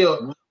want to hear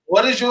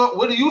what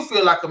do you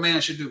feel like a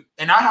man should do,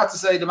 and I have to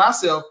say to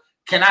myself,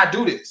 can I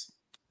do this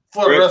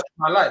for the rest of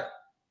my life?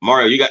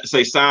 Mario, you got to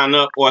say sign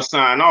up or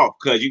sign off,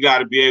 because you got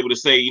to be able to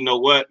say, you know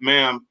what,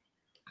 ma'am,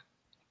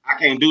 I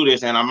can't do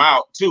this and I'm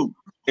out too,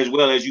 as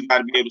well as you got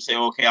to be able to say,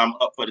 okay, I'm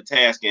up for the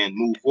task and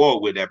move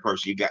forward with that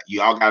person.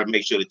 You all got to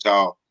make sure that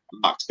y'all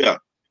locked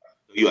up.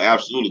 You're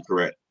absolutely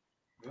correct.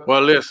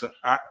 Well, listen,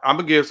 I'm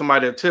gonna give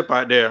somebody a tip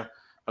out there.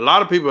 A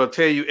lot of people will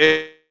tell you,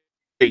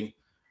 hey,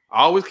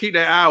 always keep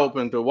that eye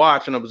open to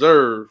watch and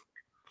observe,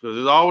 because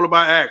it's all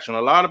about action.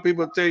 A lot of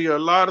people tell you a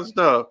lot of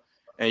stuff,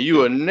 and you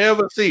will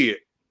never see it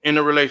in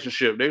a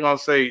relationship. They're gonna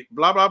say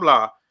blah blah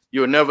blah.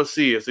 You'll never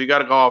see it. So you got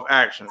to go off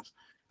actions.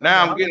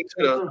 Now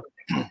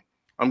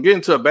I'm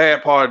getting to a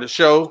bad part of the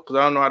show because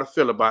I don't know how to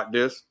feel about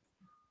this.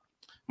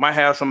 Might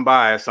have some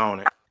bias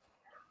on it.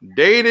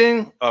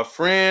 Dating a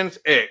friend's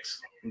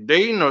ex.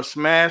 Dating or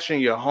smashing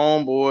your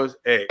homeboy's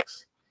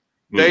ex.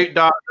 Date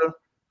doctor,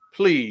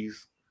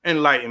 please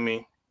enlighten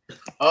me.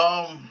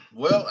 Well,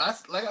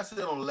 like I said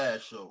on the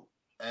last show,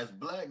 as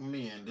black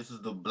men, this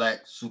is the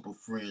Black Super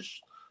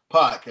Fresh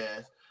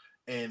podcast,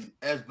 and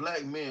as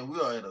black men, we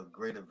are at a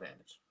great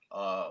advantage.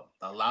 A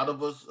lot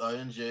of us are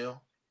in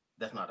jail.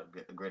 That's not a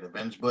great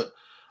advantage, but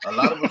a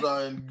lot of us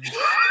are in jail.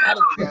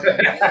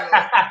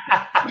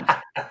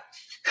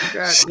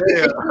 God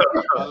damn.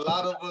 A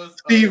lot of us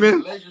are in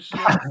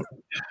relationships.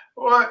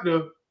 What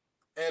the?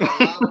 And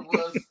a lot of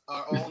us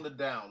are on the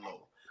down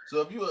low. So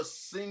if you're a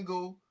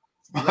single,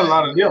 a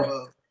lot of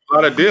them.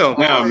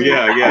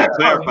 Yeah.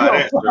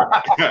 Clarify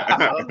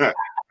that.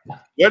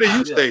 Where do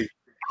you stay?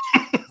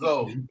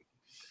 So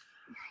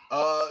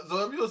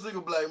if you're a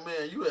single black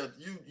man, you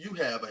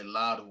have a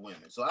lot of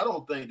women. So I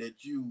don't think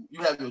that you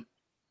have your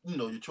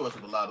choice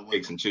of a lot of women.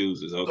 Picks and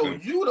chooses. Okay. So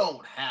you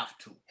don't have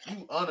to.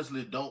 You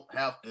honestly don't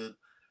have to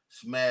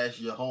smash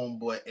your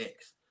homeboy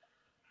ex.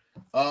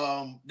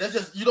 That's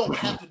just, you don't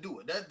have to do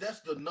it.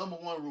 That's the number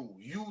one rule.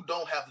 You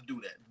don't have to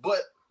do that.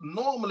 But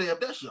normally, if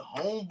that's your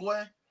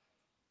homeboy,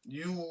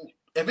 if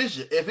it's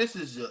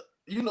your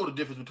you know the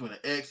difference between an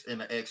ex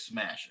and an ex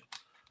smasher.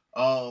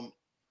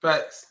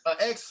 Facts. An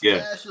ex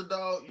smasher,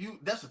 dog.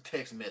 That's a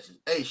text message.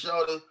 Hey,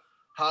 shawty,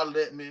 hollered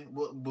at me,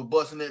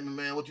 busting at me,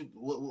 man.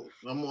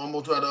 I'm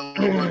gonna try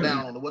to run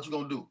down on her. What you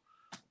gonna do?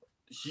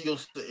 He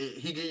give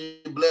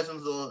you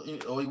blessings or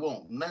he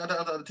won't. 9 times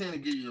out of 10, he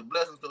give you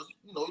blessings because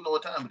you know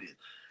what time it is.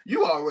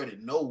 You already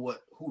know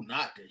who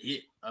not to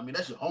hit. I mean,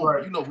 that's your homie.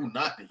 Right. You know who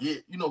not to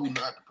hit. You know who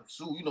not to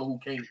pursue. You know who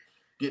can't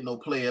get no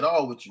play at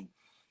all with you.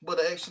 But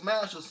an ex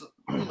smasher,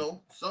 you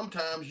know,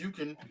 sometimes you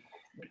can.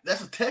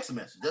 That's a text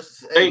message.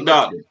 That's Hey,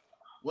 doctor.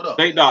 What up?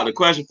 Hey, doctor.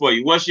 Question for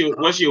you. What's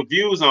your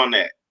views on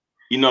that?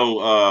 You know,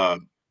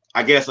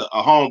 I guess a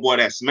homeboy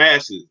that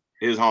smashes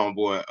his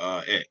homeboy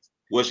ex.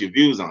 What's your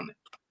views on that?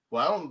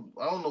 Well,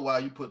 I don't know why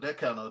you put that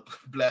kind of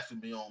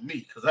blasphemy on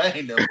me, because I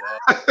ain't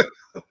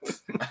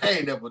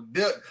never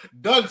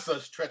done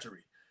such treachery.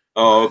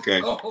 Oh,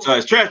 okay. So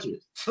it's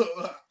treacherous. See,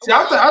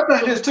 I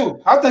think this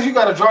too. I think you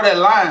got to draw that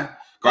line.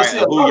 Right. See,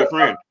 who's your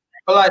friend?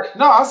 But like,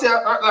 no, I see.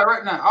 Like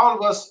right now, all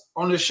of us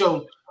on this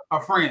show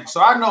are friends. So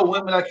I know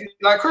women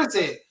like Chris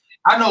said.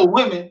 I know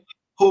women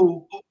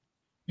who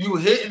you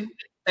hitting,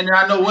 and then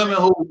I know women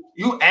who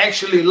you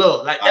actually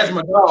love. Like that's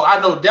my dog.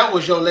 I know that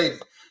was your lady.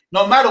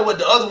 No matter what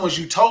the other ones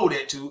you told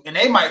that to, and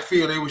they might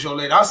feel they was your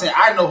lady. I'm saying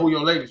I know who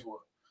your ladies were,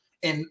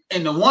 and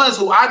the ones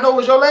who I know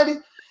was your lady,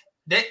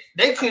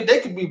 they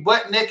could be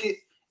butt naked,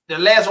 the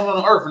last one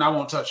on earth, and I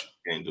won't touch them.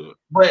 Can't do it.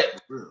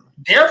 But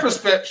their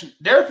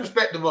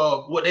perspective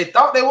of what they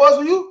thought they was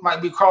with you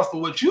might be crossed to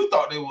what you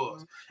thought they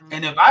was.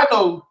 And if I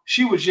know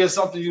she was just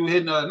something you were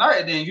hitting the other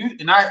night,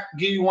 and I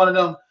give you one of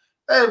them,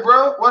 hey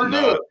bro, what it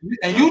is,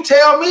 and you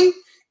tell me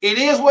it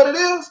is what it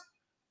is,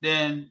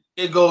 then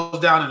it goes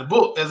down in the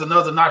book as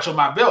another notch on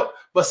my belt.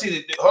 But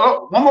see,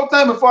 hold on, one more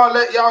thing before I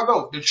let y'all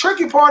go. The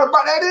tricky part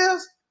about that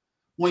is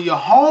when your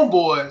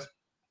homeboys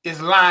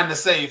is lying to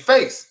save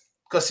face.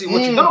 Because see,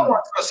 what you don't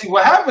want, because see,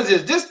 what happens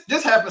is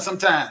this happens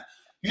sometimes.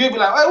 You'll be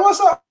like, hey, what's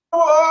up,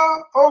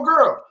 old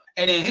girl?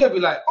 And then he'll be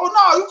like, oh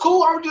no, you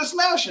cool, I'm just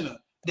smashing her.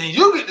 Then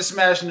you get to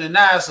smashing, and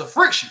now it's a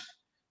friction.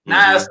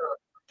 Now it's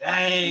a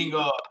dang,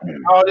 all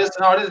this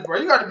and all this, bro.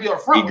 You got to be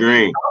upfront.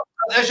 Green.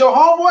 As your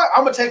homeboy,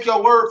 I'm gonna take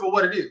your word for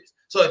what it is.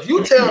 So if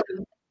you tell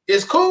me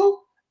it's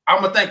cool,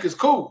 I'm gonna think it's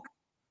cool.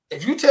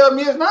 If you tell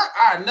me it's not,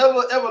 I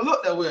never ever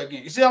look that way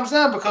again. You see what I'm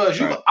saying? Because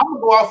I'm gonna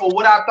go off of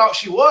what I thought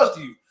she was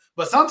to you.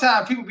 But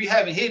sometimes people be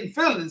having hidden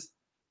feelings,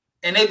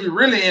 and they be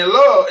really in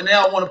love, and they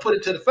don't want to put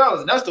it to the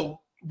fellas. And that's the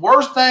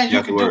worst thing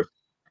you can do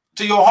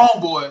to your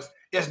homeboys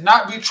is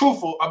not be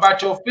truthful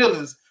about your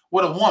feelings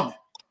with a woman.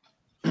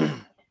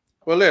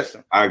 Well,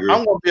 listen, I agree.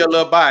 I'm gonna be a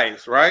little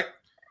biased, right?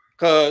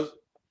 Because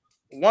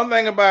one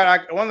thing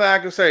I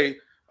can say,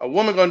 a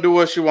woman gonna do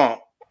what she want.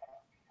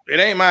 It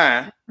ain't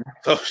mine,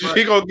 so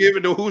she gonna give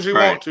it to who she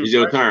want to. It's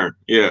your turn.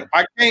 Yeah.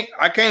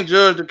 I can't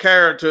judge the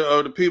character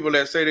of the people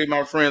that say they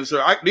my friends.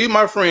 So these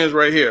my friends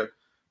right here.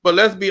 But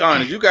let's be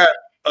honest, you got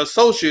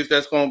associates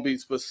that's gonna be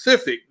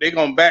specific. They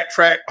gonna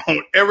backtrack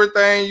on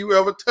everything you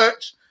ever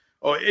touch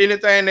or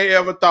anything they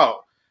ever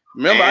thought.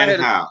 Remember, I had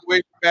a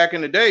situation back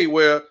in the day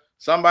where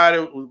somebody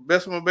was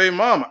messing with my baby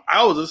mama.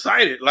 I was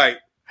excited, like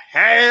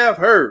have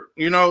her,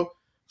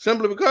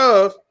 simply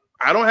because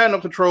I don't have no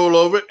control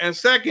over it. And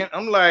second,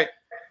 I'm like,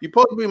 you're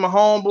supposed to be my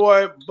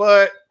homeboy,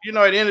 but at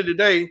the end of the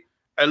day,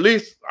 at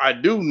least I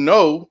do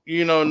know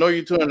you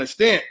to an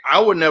extent.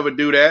 I would never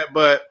do that,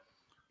 but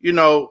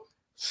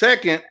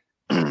second,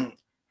 I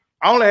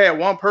only had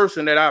one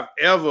person that I've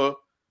ever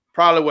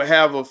probably would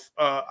have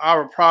I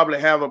would probably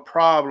have a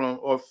problem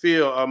or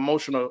feel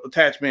emotional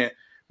attachment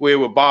where it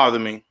would bother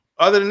me.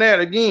 Other than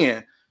that,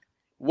 again,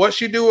 what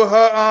she do with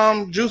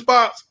her juice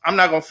box, I'm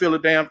not gonna feel a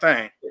damn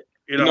thing.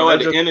 You know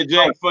what? To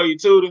interject for you,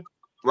 Tudor,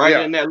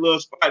 in that little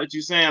spot that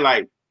you're saying,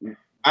 like,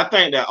 I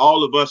think that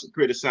all of us are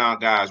pretty sound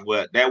guys.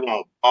 Well, that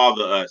won't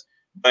bother us.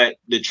 But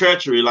the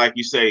treachery, like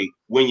you say,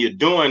 when you're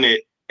doing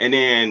it, and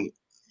then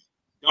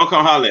don't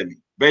come holler at me.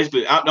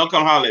 Basically, don't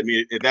come holler at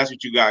me if that's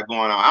what you got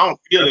going on. I don't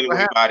feel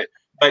anything about it,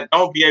 but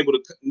don't be able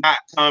to not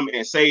come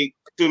and say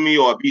to me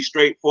or be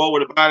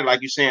straightforward about it,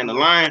 like you say in the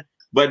line,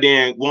 but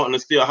then wanting to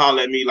still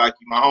holler at me like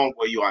you my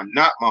homeboy. You are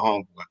not my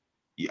homeboy.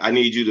 I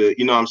need you to,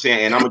 you know what I'm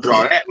saying? And I'm gonna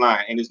draw that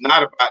line. And it's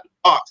not about the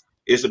box,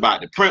 it's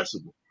about the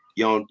principle.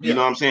 You know what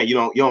I'm saying?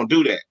 You don't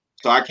do that.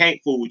 So I can't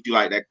fool with you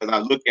like that because I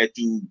look at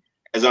you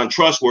as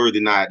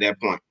untrustworthy now at that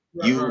point.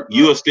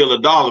 You are still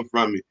a dollar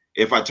from me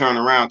if I turn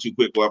around too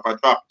quick or if I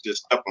drop it,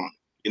 just step on it.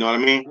 You know what I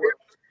mean?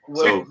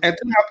 So, and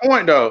to my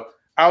point though,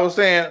 I was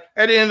saying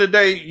at the end of the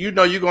day, you're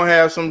gonna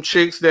have some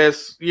chicks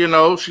that's,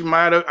 she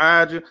might have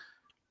eyed you.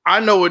 I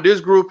know with this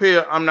group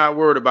here, I'm not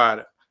worried about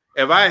it.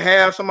 If I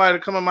have somebody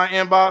come in my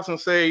inbox and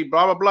say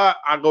blah blah blah,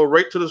 I go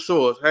right to the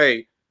source.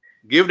 Hey,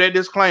 give that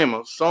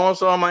disclaimer. So and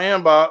so on my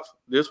inbox.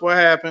 This what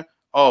happened.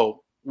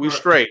 Oh, we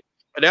straight.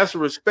 That's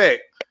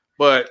respect.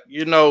 But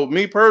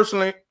me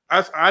personally,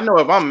 I know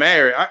if I'm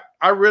married,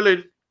 I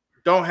really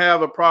don't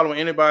have a problem with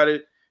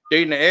anybody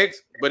dating an ex,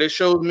 but it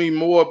shows me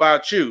more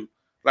about you.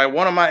 Like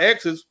one of my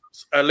exes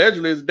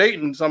allegedly is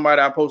dating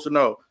somebody I'm supposed to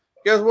know.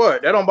 Guess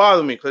what? That don't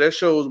bother me because that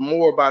shows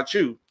more about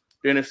you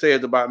than it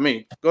says about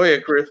me. Go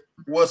ahead, Chris.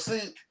 Well, see,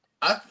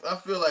 I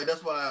feel like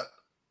that's why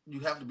you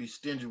have to be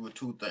stingy with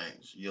two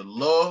things: your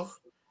love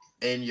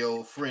and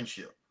your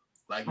friendship.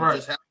 Like you Right.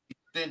 just have to be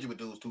stingy with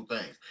those two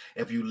things.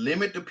 If you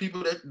limit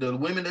the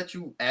women that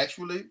you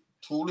actually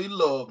truly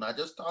love, not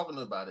just talking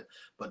about it,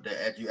 but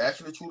that you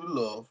actually truly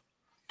love,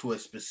 to a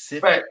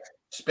specific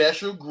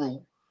special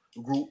group,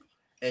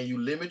 and you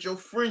limit your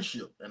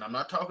friendship. And I'm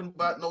not talking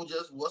about no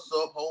just what's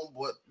up,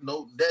 homeboy,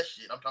 no that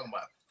shit. I'm talking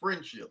about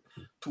friendship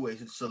to a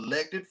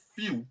selected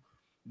few.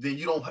 Then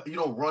you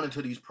don't run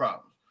into these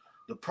problems.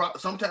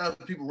 Sometimes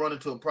people run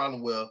into a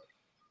problem where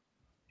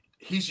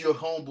he's your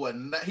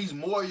homeboy. He's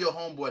more your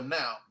homeboy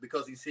now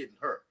because he's hitting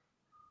her.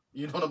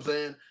 You know what I'm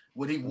saying?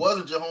 When he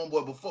wasn't your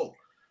homeboy before.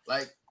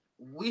 Like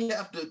we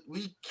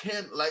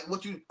can't like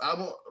what you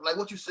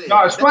said.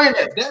 No, explain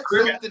that. That's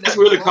Chris. something That's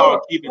really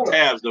called keeping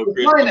tabs, though,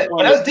 Chris. Explain that.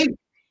 That's deep.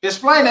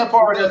 Explain that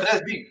part of it.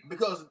 That's deep.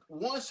 Because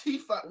once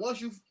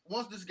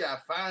this guy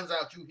finds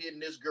out you hitting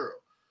this girl,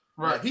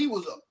 right? Like he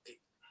was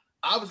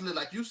obviously,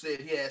 like you said,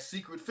 he had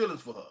secret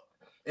feelings for her,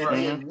 and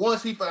then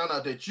once he found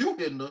out that you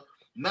hitting her,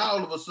 now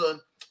all of a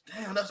sudden,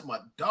 damn, that's my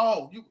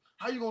dog.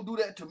 How you gonna do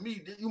that to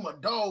me? You my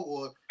dog?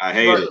 Or I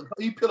hate it.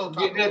 He pillow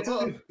talking to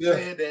her,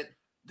 saying that,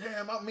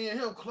 damn, me and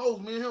him close.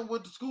 Me and him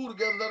went to school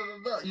together. Da, da,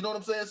 da, da. You know what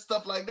I'm saying?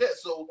 Stuff like that.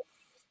 So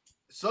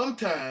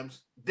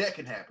sometimes that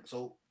can happen.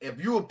 So if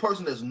you're a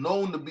person that's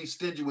known to be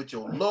stingy with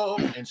your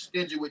love and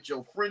stingy with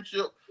your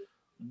friendship,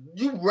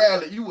 you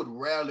would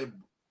rarely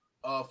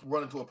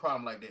run into a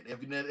problem like that.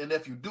 If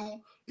you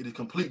do, it is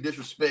complete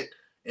disrespect,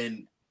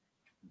 and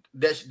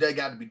that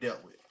got to be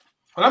dealt with.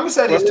 Well, let me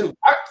say this too.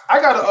 I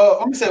gotta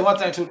let me say one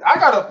thing too. I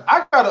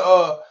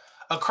got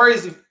a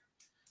crazy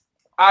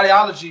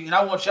ideology, and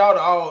I want y'all to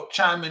all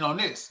chime in on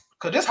this,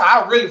 because this is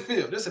how I really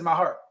feel. This is my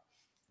heart.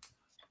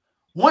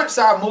 Once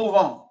I move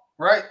on,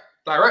 right?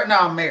 Like right now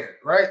I'm married,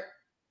 right?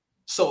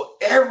 So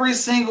every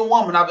single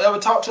woman I've ever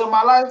talked to in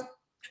my life,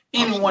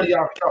 any one of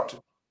y'all can talk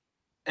to,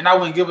 and I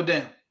wouldn't give a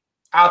damn.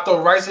 I'll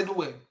throw rice at the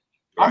wedding.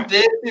 I'm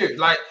dead serious.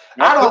 Like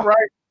I don't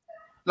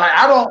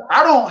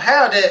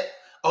have that.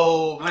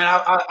 Oh man,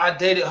 I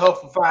dated her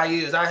for 5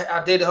 years.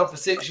 I dated her for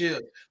 6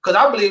 years. Because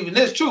I believe in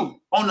this too.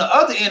 On the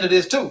other end of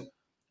this too,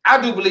 I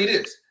do believe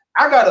this.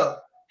 I got a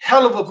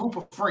hell of a group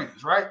of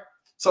friends, right?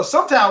 So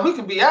sometimes we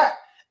can be out,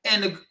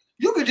 and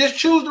you could just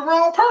choose the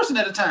wrong person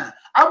at a time.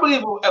 I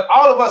believe if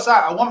all of us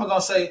out, a woman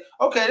gonna say,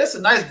 okay, that's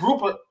a nice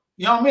group of,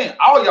 you know what I mean?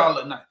 All y'all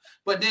look nice.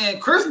 But then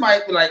Chris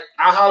might be like,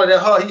 I hollered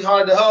at her, he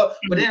hollered at her,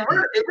 but then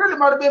it really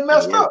might have been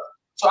messed up.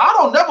 So I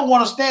don't never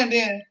want to stand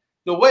in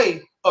the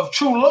way of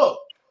true love.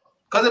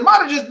 Because it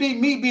might have just been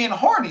me being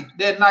horny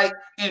that night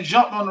and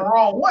jumped on the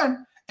wrong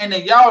one, and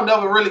then y'all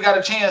never really got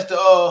a chance to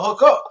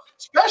hook up.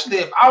 Especially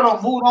if I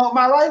don't move on with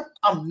my life,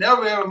 I'm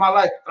never ever in my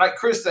life, like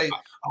Chris say,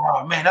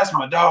 oh man, that's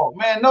my dog.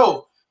 Man,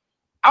 no.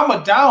 I'm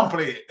a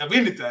downplay it, if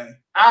anything.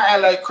 I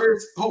act like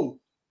Chris, who?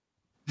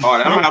 Oh,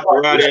 I'm gonna have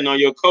to ride in on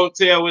your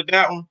coattail with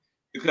that one,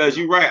 because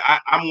you're right.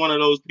 I'm one of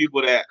those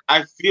people that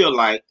I feel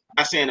like,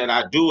 not saying that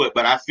I do it,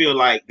 but I feel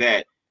like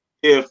that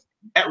if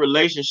that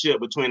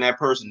relationship between that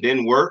person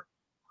didn't work,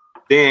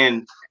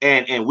 then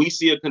and we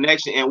see a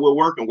connection and we're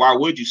working, why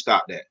would you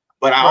stop that?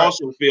 But I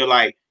also feel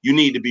like you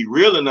need to be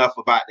real enough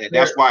about that.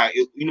 That's why,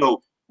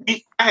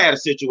 I had a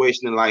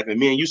situation in life, and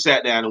me and you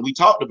sat down and we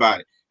talked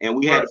about it, and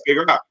we had to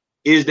figure out,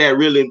 is that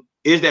really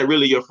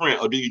your friend,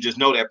 or do you just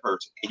know that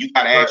person? And you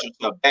got to ask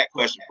yourself that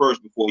question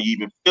first before you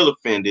even feel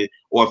offended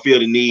or feel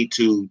the need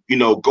to,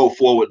 go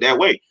forward that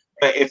way.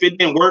 But if it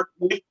didn't work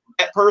with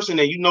that person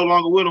and you no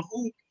longer with them,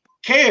 who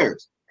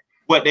cares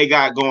what they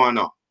got going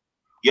on?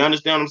 You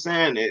understand what I'm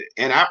saying?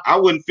 And I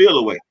wouldn't feel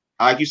away.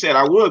 Like you said,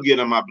 I will give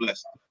them my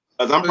blessing,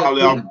 because I'm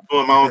probably off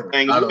doing my own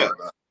thing as well.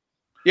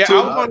 Yeah, I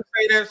was going to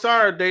say that.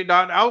 Sorry, Dayton.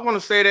 I was going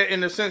to say that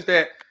in the sense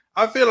that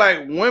I feel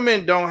like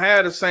women don't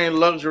have the same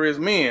luxury as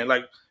men.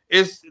 Like,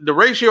 it's the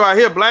ratio I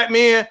hear. Black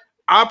men,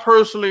 I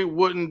personally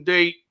wouldn't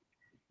date,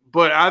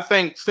 but I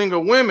think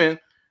single women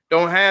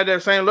don't have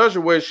that same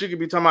luxury where she could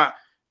be talking about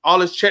all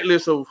this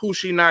checklist of who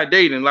she not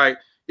dating. Like,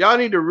 y'all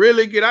need to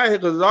really get out here,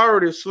 because it's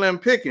already slim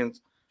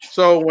pickings.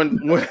 So when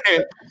I'm with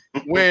that,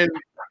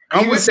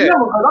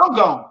 I'm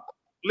gone.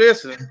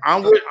 Listen,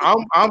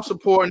 I'm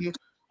supporting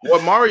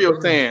what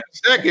Mario's saying.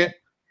 Second,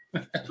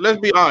 let's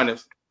be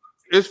honest.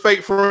 It's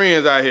fake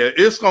friends out here.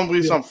 It's gonna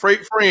be some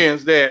fake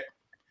friends that,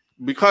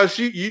 because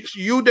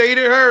you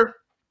dated her,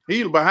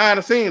 he's behind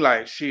the scene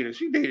like, shit,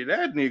 she dated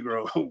that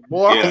Negro.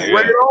 Boy, I'm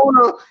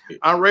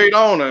right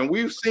on her. And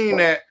we've seen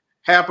that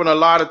happen a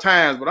lot of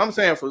times. But I'm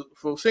saying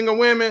for single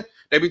women,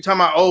 they be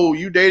talking about, oh,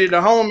 you dated a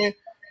homie.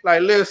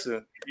 Like,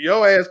 listen,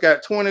 your ass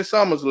got 20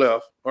 summers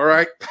left. All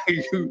right.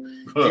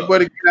 you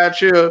better get out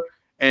here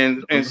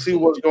and see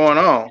what's going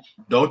on.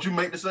 Don't you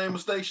make the same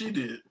mistake she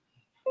did.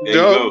 There you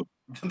go.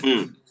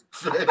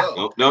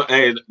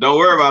 Don't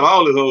worry about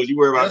all the hoes. You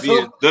worry about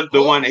being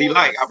the one that he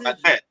like. How about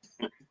that?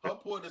 Her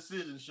poor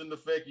decision shouldn't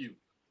affect you.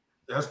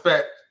 That's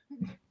fact.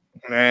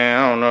 Man,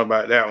 I don't know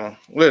about that one.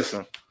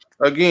 Listen,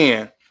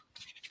 again,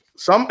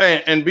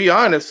 and be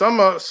honest,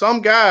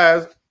 some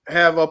guys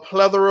have a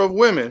plethora of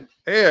women.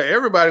 Yeah,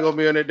 everybody gonna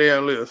be on that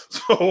damn list.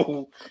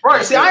 So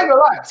see, I ain't gonna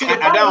lie. See,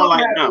 I don't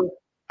like them.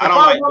 I don't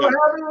like what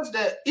happened is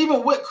that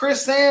even with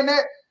Chris saying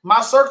that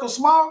my circle's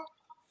small,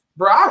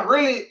 bro,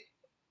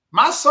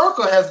 my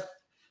circle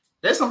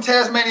there's some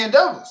Tasmanian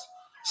devils.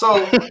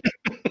 So at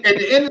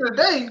the end of the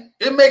day,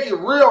 it make it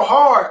real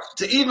hard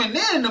to even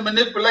then to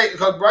manipulate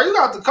because, bro, you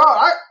got to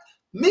call.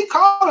 Me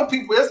calling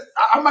people,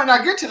 I might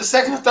not get to the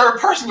second or third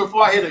person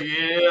before I hit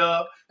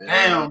a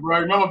damn,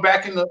 bro. Remember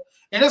back in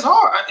and it's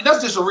hard.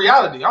 That's just a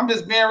reality. I'm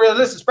just being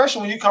realistic,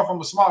 especially when you come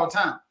from a small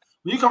town.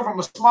 When you come from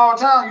a small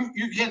town,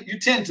 you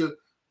tend to,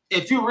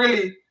 if you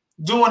really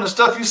doing the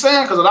stuff you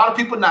saying, because a lot of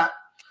people not.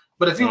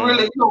 But if you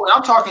really,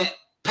 I'm talking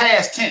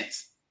past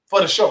tense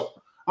for the show.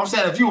 I'm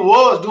saying if you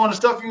was doing the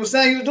stuff you were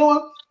saying you was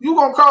doing, you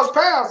gonna cross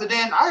paths. And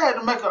then I had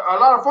to make a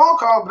lot of phone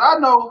calls, but I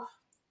know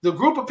the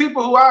group of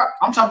people who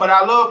I'm talking about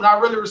I love and I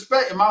really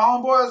respect, and my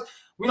homeboys,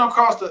 we don't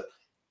cross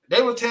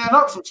they were tearing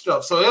up some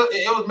stuff. So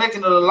it was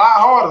making it a lot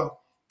harder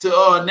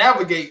to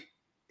navigate,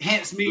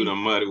 hence me the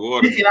muddy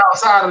water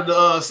outside of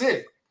the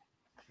city.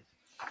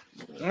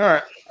 All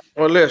right.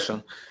 Well,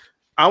 listen,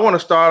 I want to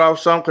start off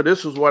something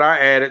because this is what I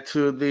added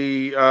to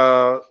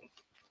the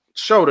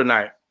show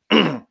tonight.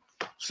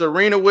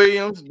 Serena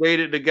Williams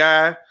dated the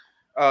guy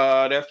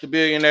that's the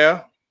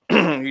billionaire.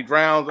 He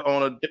drowns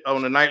on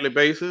a nightly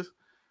basis.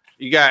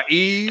 You got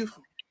Eve.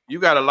 You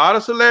got a lot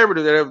of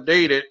celebrities that have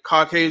dated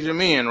Caucasian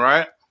men,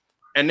 right?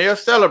 And they're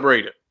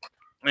celebrated.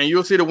 And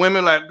you'll see the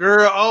women like,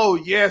 girl, oh,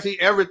 yes, he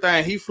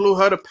everything. He flew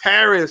her to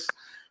Paris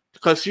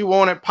because she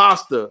wanted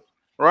pasta,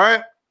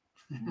 right?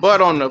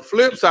 But on the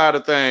flip side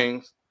of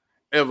things,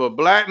 if a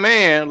black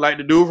man, like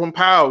the dude from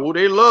Power, who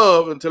they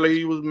love until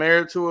he was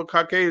married to a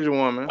Caucasian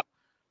woman,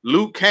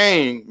 Luke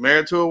Kane,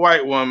 married to a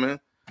white woman,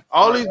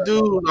 all these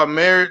dudes are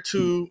married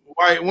to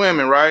white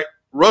women, right?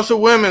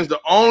 Russell Wilson's the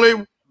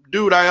only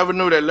dude I ever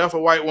knew that left a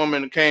white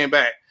woman and came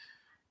back.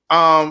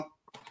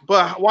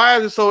 But why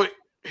is it so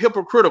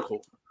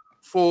hypocritical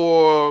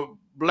for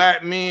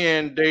black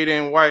men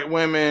dating white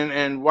women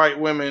and white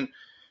women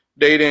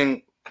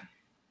dating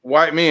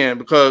white men?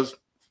 Because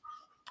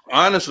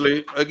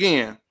honestly,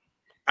 again,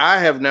 I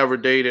have never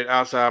dated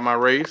outside my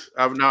race.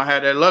 I've not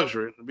had that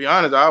luxury. To be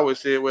honest, I always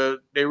said, well,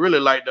 they really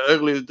like the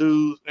ugliest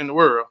dudes in the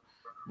world.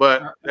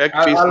 But that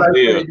could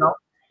be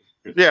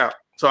yeah.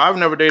 So I've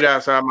never dated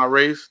outside my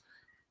race.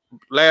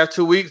 Last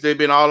 2 weeks, they've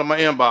been all in my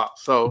inbox.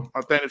 So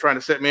I think they're trying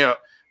to set me up.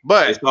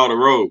 But it's called a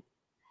road.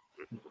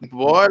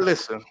 Boy,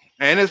 listen.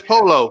 And it's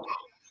polo.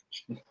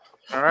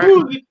 All right.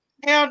 Ooh,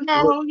 hell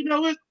no,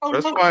 it's polo.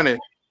 That's funny.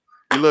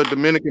 You little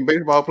Dominican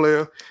baseball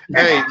player.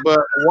 Hey, but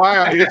why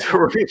are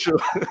interracial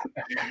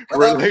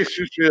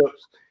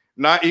relationships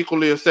not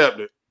equally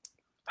accepted?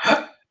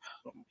 Why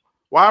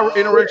are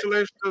interracial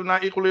relationships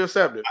not equally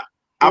accepted?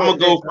 I'm gonna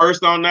go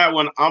first on that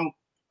one. I'm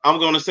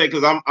gonna say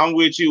because I'm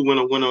with you when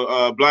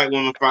a black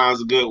woman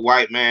finds a good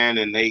white man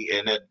and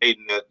they're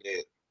dating that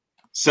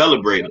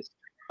celebrated.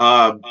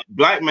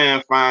 Black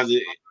man finds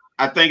it.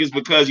 I think it's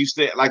because you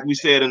said, like we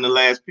said in the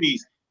last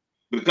piece,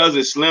 because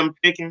it's slim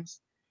pickings.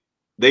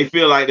 They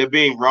feel like they're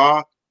being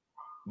robbed,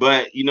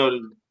 but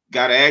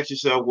gotta ask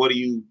yourself, what are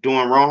you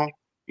doing wrong?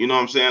 You know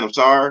what I'm saying? I'm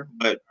sorry,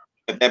 but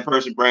if that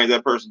person brings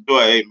that person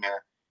joy, hey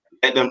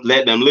man,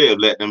 let them live,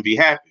 let them be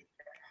happy.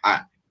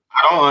 I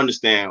don't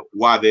understand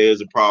why there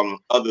is a problem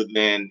other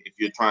than if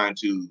you're trying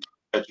to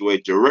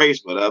perpetuate your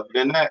race, but other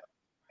than that,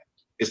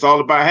 it's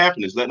all about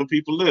happiness, letting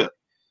people live.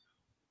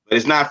 But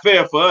it's not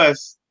fair for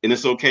us, and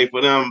it's okay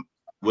for them.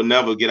 Will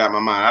never get out of my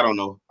mind. I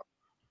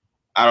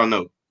don't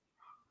know.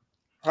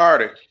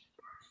 Hardy.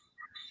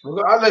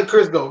 I'll let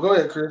Chris go. Go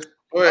ahead, Chris.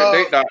 Go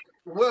ahead,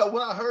 Well,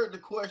 when I heard the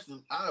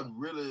question, I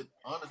really,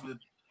 honestly,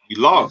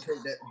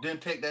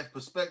 didn't take that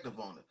perspective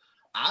on it.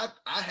 I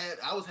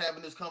was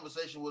having this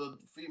conversation with a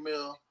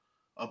female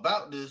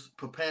about this,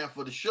 preparing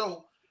for the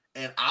show,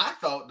 and I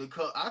thought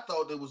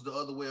it was the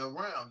other way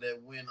around. That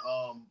when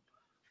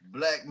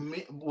black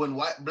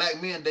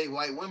men date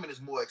white women is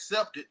more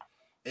accepted,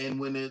 and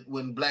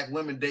when black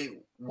women date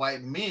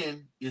white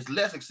men is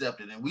less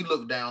accepted, and we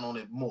look down on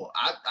it more.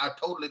 I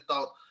totally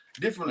thought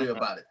differently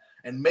about it,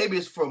 and maybe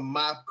it's from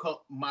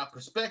my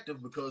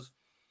perspective because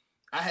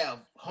I have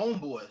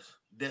homeboys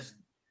that's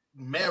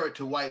married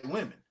to white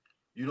women.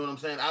 You know what I'm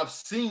saying? I've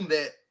seen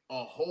that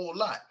a whole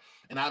lot,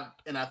 and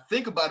I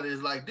think about it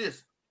as like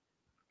this.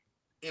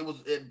 It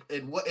was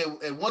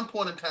at one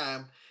point in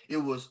time, it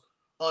was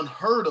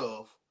unheard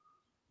of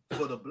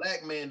for the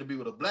black man to be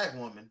with a black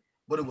woman,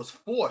 but it was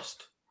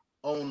forced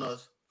on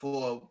us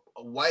for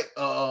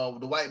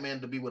the white man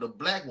to be with a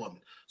black woman.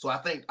 So I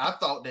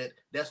thought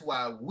that's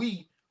why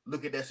we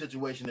look at that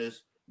situation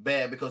as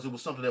bad, because it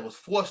was something that was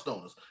forced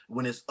on us.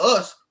 When it's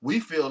us, we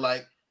feel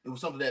like it was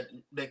something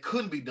that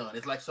couldn't be done.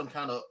 It's like some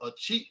kind of a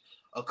cheap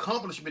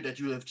accomplishment that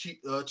you have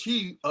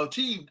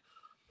achieved.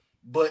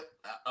 But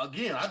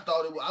again,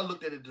 I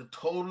looked at it a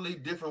totally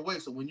different way.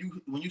 So when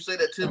you say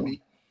that to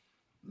me,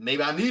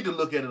 maybe I need to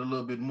look at it a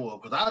little bit more,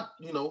 because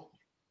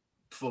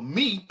for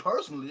me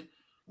personally,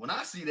 when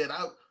I see that,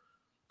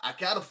 I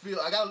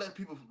gotta let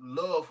people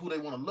love who they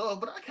want to love,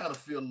 but I kind of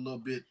feel a little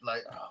bit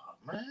like, oh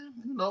man,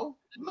 no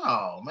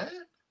man.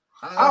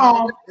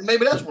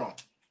 Maybe that's wrong.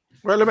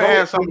 Well, let me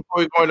add something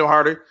before we go into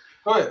Hardy.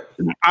 Go ahead.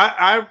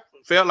 I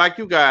felt like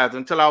you guys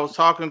until I was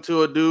talking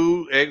to a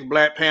dude,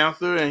 ex-Black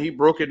Panther, and he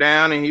broke it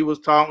down and he was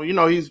talking,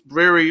 he's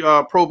very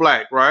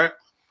pro-Black, right?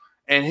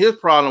 And his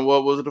problem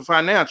was the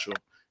financial.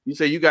 You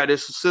say you got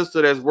this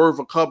sister that's worth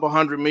a couple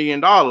 $100 million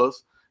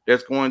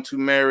that's going to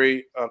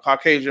marry a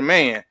Caucasian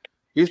man.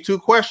 His two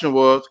questions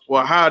was,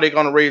 well, how are they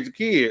going to raise the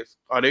kids?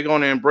 Are they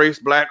going to embrace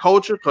Black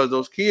culture? Because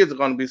those kids are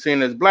going to be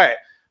seen as Black.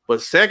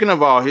 But second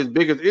of all, his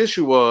biggest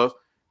issue was,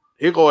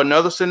 here go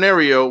another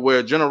scenario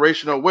where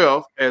generational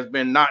wealth has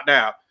been knocked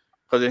out.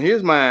 Because in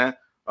his mind,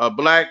 a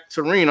Black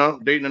Serena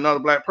dating another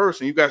Black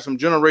person, you got some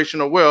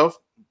generational wealth,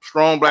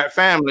 strong Black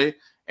family,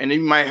 and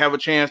you might have a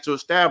chance to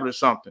establish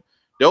something.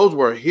 Those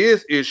were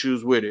his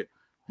issues with it.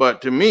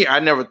 But to me, I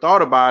never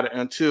thought about it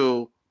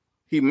until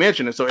he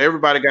mentioned it. So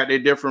everybody got their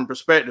different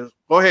perspectives.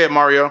 Go ahead,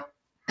 Mario.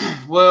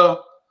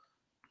 Well,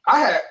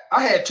 I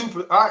had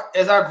two.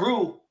 As I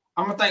grew,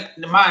 I'm gonna think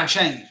the mind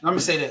changed. Let me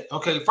say that.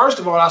 Okay, first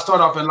of all, I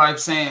start off in life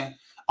saying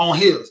on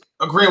his,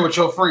 agreeing with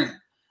your friend.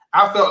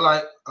 I felt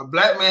like a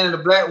Black man and a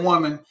Black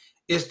woman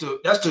that's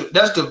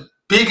the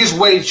biggest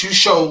way that you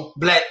show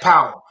Black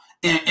power.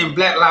 And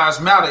Black Lives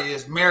Matter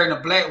is marrying a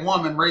Black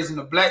woman, raising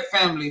a Black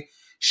family,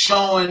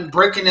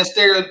 breaking that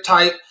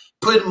stereotype,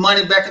 putting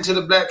money back into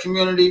the Black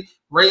community,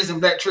 raising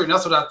Black children.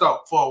 That's what I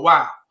thought for a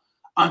while.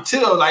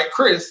 Until, like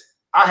Chris,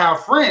 I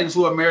have friends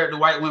who are married to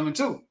white women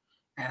too.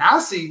 And I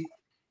see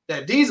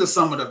that these are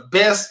some of the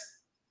best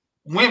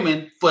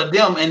women for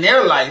them in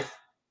their life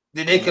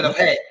that they could have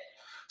had.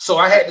 So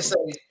I had to say,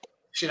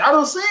 shit, I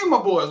don't see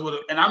my boys with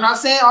it. And I'm not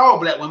saying all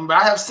Black women, but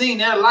I have seen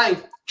their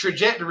life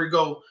trajectory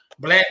go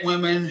Black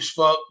women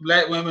fuck,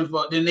 Black women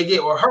fuck, then they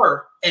get with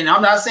her. And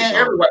I'm not saying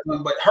every white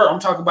woman, but her. I'm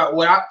talking about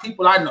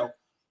people I know.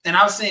 And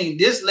I've seen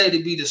this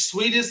lady be the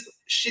sweetest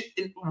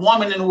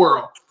woman in the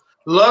world.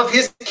 Love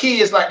his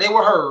kids like they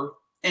were her.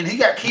 And he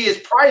got kids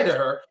prior to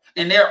her,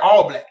 and they're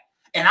all Black.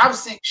 And I've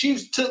seen she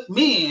took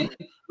me in,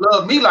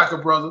 loved me like a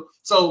brother.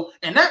 So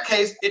in that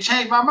case, it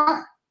changed my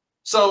mind.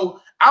 So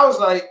I was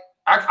like,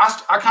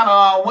 I kind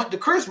of went to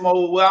Chris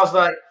mode where I was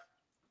like,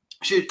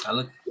 shit,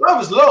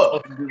 love is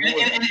love, and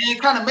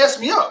it kind of messed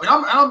me up. And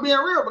I'm being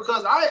real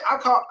because I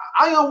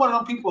am one of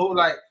them people who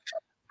like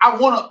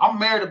I'm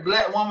married to a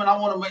Black woman. I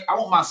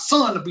want my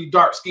son to be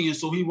dark skinned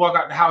so he walk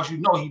out the house, he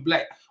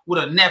Black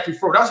with a nappy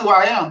fro. That's who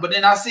I am. But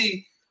then I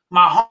see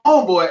my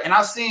homeboy and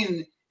I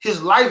seen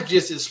his life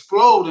just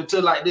explode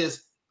into like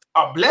this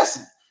a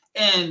blessing,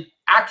 and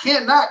I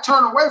cannot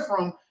turn away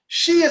from.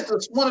 She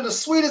is one of the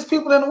sweetest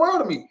people in the world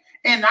to me,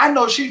 and I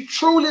know she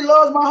truly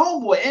loves my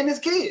homeboy and his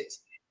kids.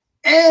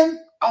 And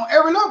on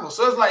every level.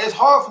 So it's like, it's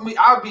hard for me.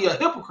 I'll be a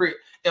hypocrite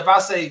if I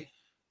say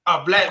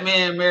a Black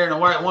man marrying a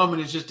white woman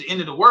is just the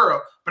end of the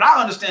world. But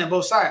I understand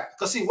both sides.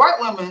 Because see,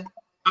 Black women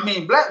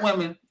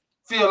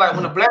feel like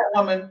when a Black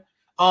woman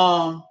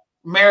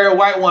marry a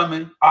white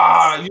woman,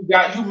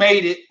 you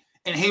made it.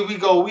 And here we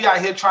go. We out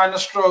here trying to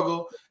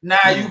struggle. Now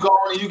you go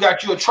and you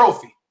got you a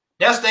trophy.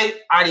 That's their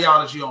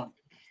ideology on it.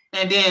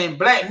 And then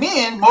Black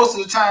men, most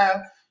of the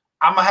time,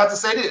 I'm gonna have to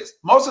say this.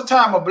 Most of the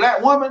time, a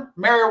Black woman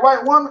marry a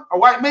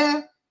white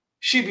man,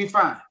 she be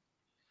fine.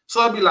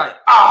 So it'd be like,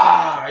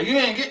 you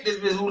ain't get this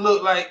bitch who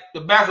look like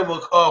the back of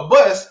a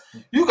bus.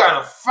 You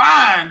got a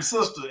fine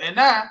sister. And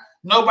now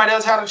nobody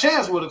else had a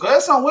chance with her. Because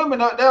there's some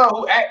women out there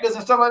who actors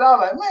and stuff like that,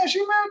 like, man, she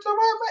married to a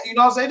white man. You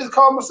know what I'm saying? Just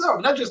call myself.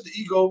 And that's just the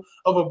ego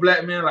of a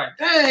Black man. Like,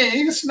 dang,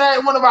 you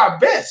snagged one of our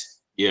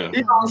best. Yeah.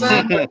 You know what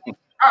I'm saying?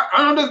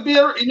 I'm just being,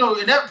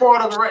 in that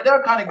part of it right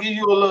there kind of give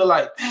you a little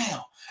like, damn.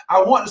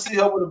 I want to see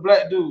her with a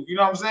Black dude, you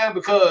know what I'm saying?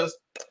 Because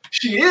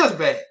she is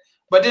bad.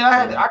 But then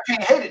I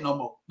can't hate it no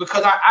more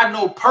because I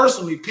know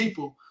personally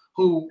people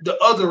who the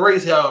other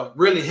race have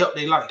really helped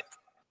their life.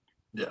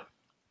 Yeah.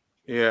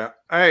 Yeah.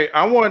 Hey,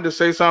 I wanted to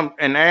say something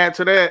and add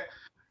to that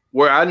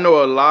where I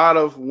know a lot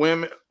of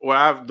women,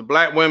 the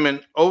Black women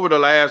over the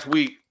last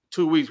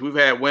 2 weeks, we've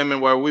had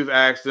women where we've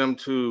asked them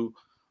to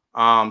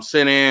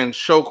send in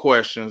show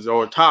questions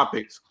or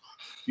topics.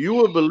 You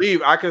would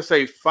believe I could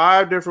say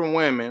 5 different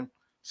women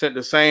said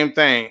the same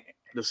thing,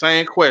 the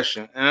same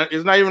question. And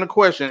it's not even a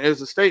question,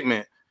 it's a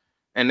statement.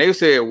 And they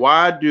said,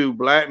 why do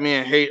Black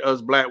men hate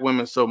us Black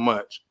women so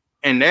much?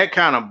 And that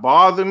kind of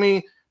bothered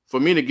me for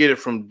me to get it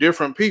from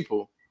different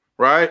people,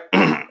 right?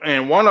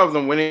 And one of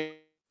them went in,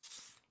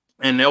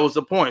 and that was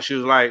the point. She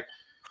was like,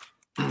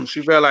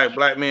 she felt like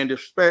Black men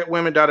disrespect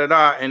women,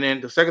 da-da-da. And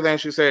then the second thing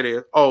she said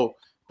is,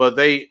 but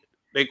they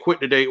quit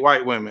to date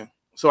white women.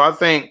 So I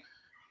think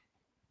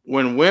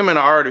when women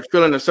are already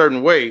feeling a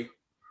certain way,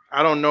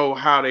 I don't know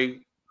how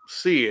they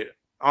see it.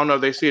 I don't know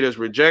if they see it as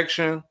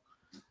rejection.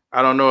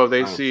 I don't know if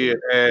they see it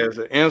as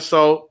an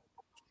insult.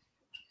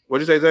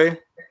 What'd you say, Zay?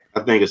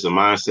 I think it's a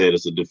mindset.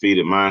 It's a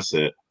defeated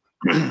mindset.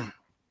 And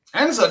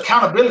it's an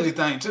accountability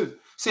thing too.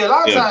 See, a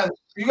lot of times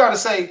you got to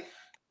say,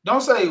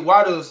 don't say,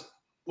 why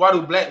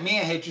do Black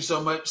men hate you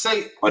so much?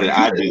 Say, what did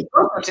I do?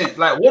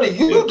 Like, what are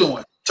you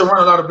doing to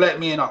run a lot of Black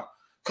men off?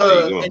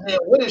 And then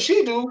what did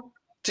she do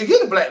to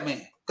get a Black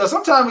man? Because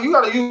sometimes you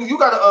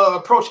gotta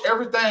approach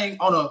everything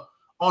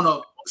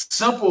on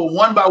simple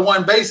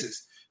one-by-one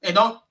basis, and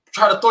don't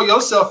try to throw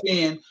yourself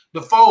in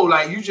the fold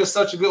like you just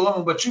such a good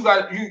woman, but you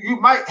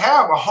might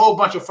have a whole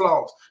bunch of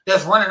flaws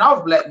that's running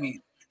off black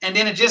men. And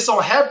then it just so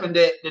happened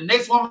that the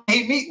next woman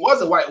he meet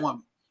was a white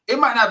woman. It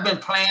might not have been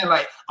planned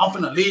like I'm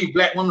finna leave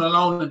black women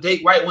alone and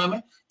date white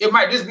women. It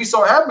might just be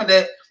so happen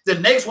that the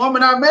next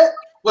woman I met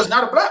was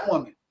not a black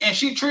woman, and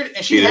she treated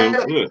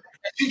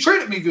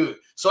me good.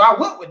 So I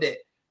went with that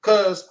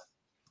because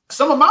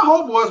some of my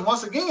homeboys,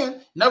 once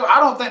again, I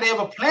don't think they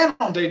ever planned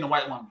on dating a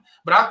white woman,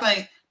 but I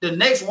think the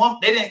next one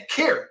they didn't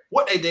care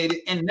what they dated,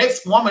 and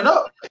next woman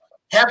up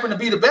happened to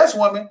be the best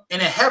woman,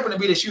 and it happened to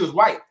be that she was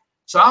white.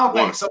 So I don't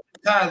think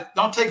sometimes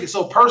don't take it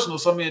so personal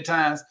so many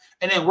times,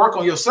 and then work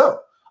on yourself.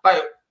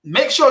 Like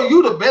make sure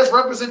you the best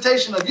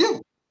representation of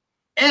you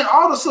and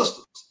all the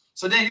sisters.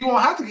 So then you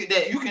won't have to get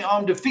that. You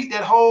can defeat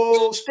that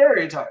whole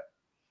stereotype.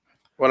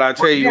 Well, I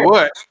tell you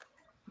what,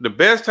 the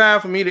best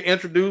time for me to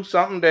introduce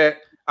something that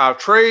I've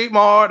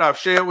trademarked, I've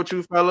shared with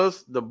you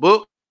fellas, the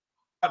book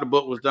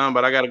was done,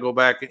 but I got to go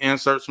back and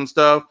insert some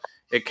stuff.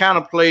 It kind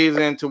of plays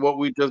into what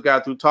we just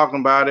got through talking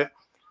about it.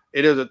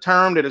 It is a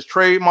term that is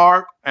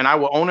trademarked, and I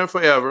will own it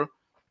forever.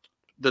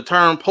 The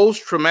term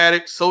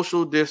post-traumatic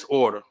social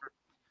disorder.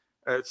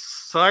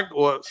 It's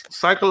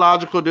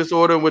psychological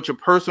disorder in which a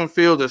person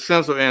feels a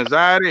sense of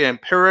anxiety and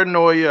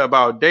paranoia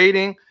about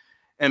dating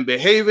and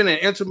behaving in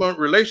intimate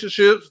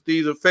relationships.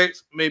 These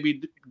effects may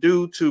be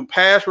due to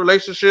past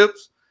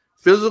relationships,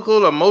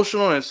 physical,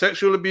 emotional, and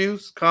sexual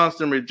abuse,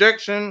 constant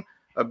rejection,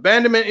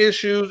 abandonment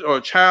issues,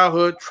 or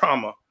childhood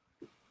trauma.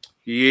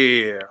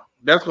 Yeah,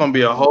 that's going to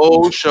be a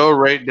whole show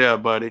right there,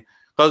 buddy.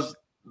 Because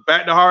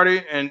back to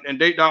Hardy and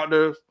Date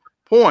Doctor's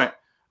point,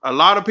 a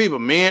lot of people,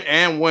 men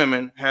and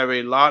women, have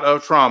a lot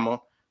of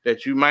trauma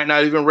that you might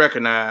not even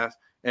recognize,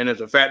 and it's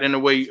affecting the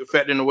way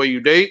you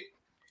date,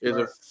 it's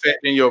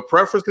affecting your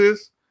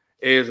preferences,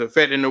 it's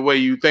affecting the way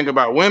you think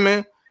about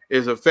women,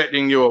 it's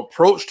affecting your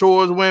approach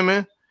towards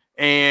women,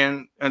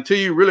 and until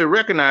you really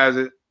recognize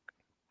it,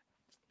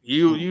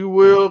 you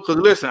will. Because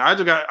listen, I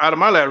just got out of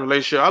my last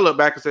relationship. I look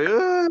back and say,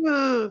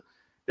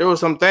 there were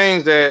some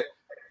things that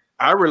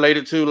I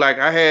related to, like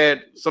I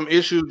had some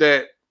issues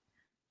that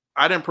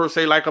I didn't per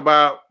se like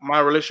about my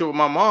relationship with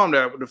my mom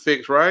that to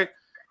fix, right?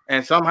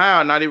 And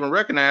somehow not even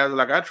recognize,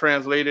 like I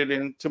translated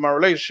into my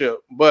relationship.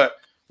 But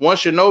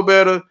once you know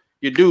better,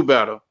 you do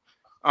better.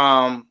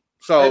 So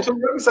let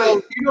me say,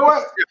 you know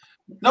what?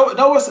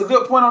 No, what's a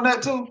good point on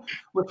that too?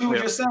 What you were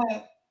just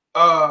saying.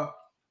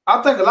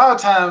 I think a lot of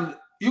times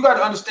you got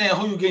to understand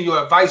who you get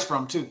your advice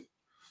from too.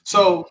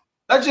 So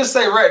let's just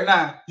say right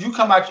now you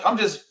come out. I'm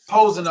just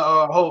posing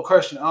a whole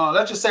question.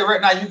 Let's just say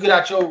right now you get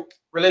out your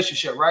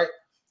relationship, right?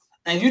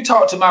 And you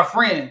talk to my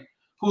friend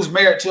who's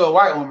married to a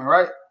white woman,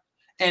 right?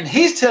 And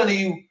he's telling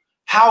you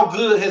how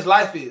good his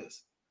life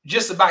is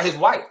just about his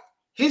wife.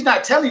 He's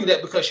not telling you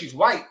that because she's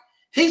white.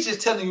 He's just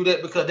telling you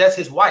that because that's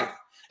his wife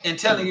and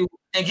telling you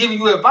and giving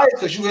you advice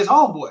because you his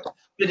homeboy.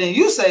 But then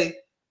you say,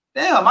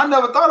 damn, I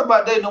never thought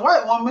about dating a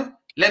white woman.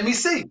 Let me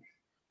see.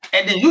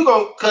 And then you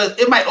go, because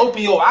it might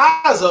open your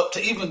eyes up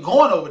to even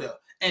going over there.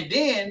 And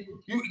then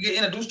you get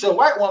introduced to a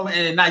white woman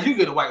and now you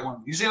get a white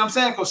woman. You see what I'm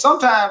saying? Because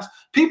sometimes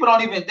people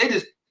they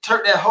just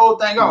turn that whole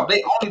thing off.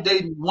 They only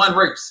date one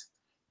race,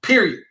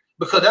 period.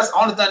 Because that's the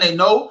only thing they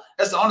know.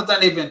 That's the only thing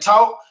they've been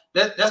taught.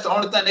 That's the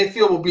only thing they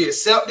feel will be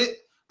accepted.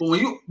 But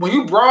when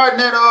you broaden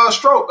that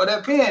stroke of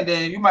that pen,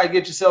 then you might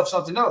get yourself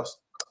something else.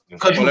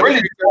 Because you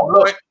really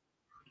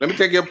let me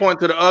take your point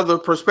to the other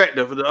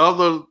perspective, the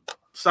other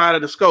side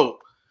of the scope.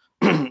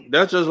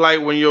 That's just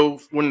like when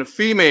the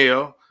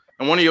female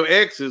and one of your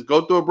exes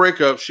go through a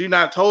breakup, she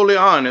not totally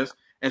honest,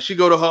 and she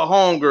go to her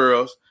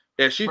homegirls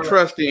that she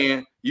trusts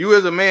in. You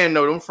as a man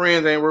know them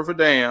friends ain't worth a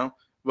damn,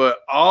 but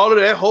all of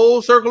that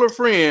whole circle of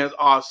friends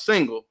are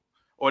single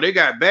or they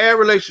got bad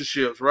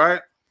relationships,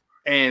 right?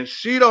 And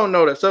she don't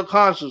know that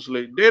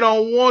subconsciously they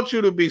don't want you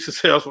to be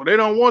successful. They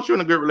don't want you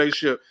in a good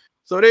relationship.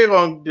 So they're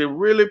going to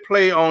really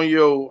play on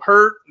your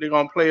hurt. They're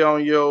going to play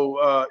on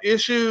your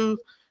issues.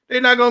 They're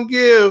not going to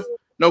give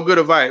no good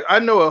advice. I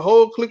know a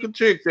whole clique of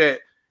chicks that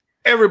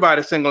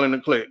everybody's single in the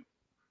clique.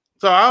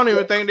 So I don't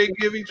even think they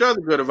give each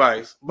other good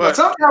advice. But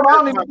sometimes I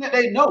don't even think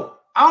they know.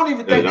 I don't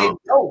even think they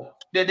know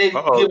that they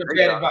give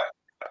bad advice.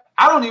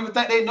 I don't even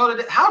think they know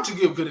how to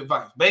give good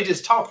advice. They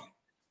just talking.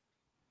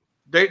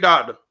 Date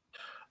Doctor.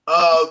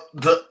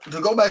 To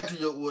go back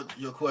to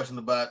your question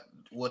about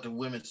what the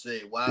women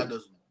say, why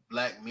does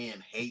black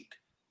men hate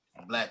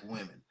black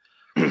women?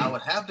 I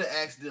would have to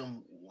ask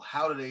them,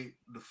 how do they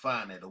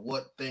define it, or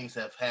what things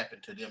have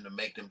happened to them to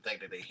make them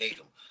think that they hate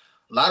them?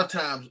 A lot of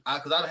times,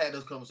 because I've had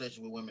this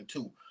conversation with women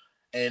too,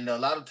 and a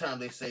lot of times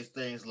they say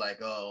things like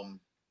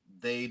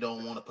they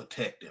don't want to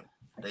protect them.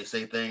 They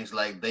say things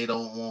like they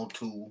don't want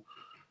to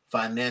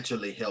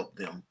financially help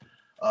them.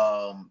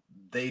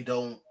 They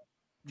don't,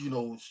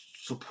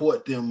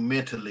 support them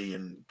mentally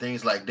and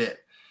things like that.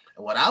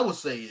 And what I would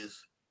say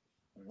is,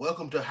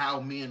 welcome to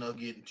how men are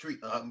getting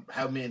treated,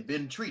 how men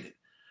been treated.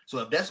 So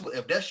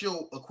if that's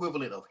your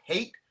equivalent of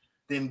hate,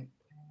 then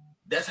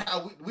that's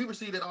how we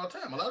receive it all the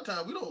time. A lot of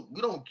times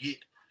we don't get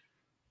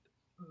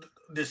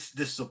this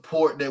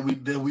support that we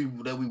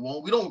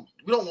want. We don't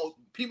want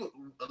people.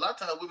 A lot of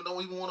times women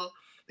don't even want to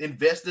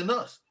invest in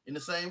us in the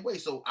same way.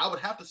 So I would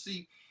have to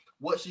see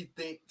what she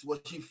thinks,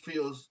 what she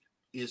feels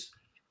is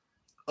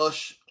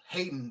us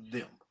hating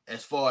them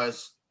as far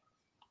as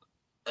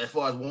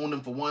wanting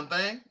them for one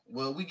thing.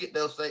 Well, we get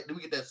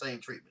that same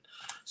treatment.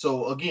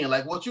 So again,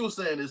 like what you were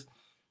saying is,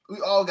 we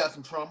all got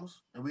some traumas,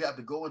 and we have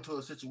to go into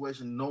a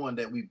situation knowing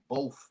that we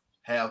both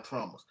have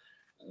traumas.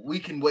 We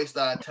can waste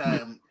our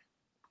time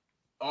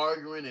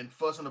arguing and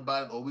fussing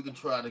about it, or we can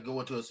try to go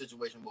into a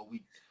situation where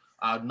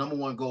our number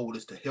one goal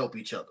is to help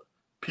each other.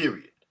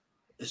 Period.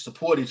 Is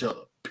support each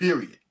other.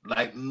 Period.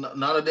 Like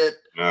none of that.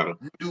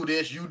 You do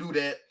this, you do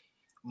that.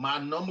 My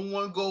number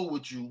one goal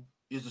with you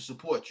is to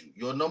support you.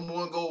 Your number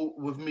one goal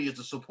with me is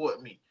to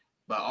support me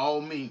by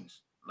all means.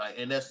 Like,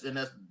 and that's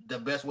the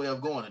best way of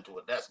going into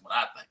it. That's what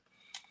I think.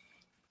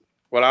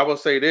 Well, I will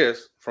say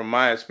this from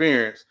my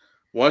experience.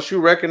 Once you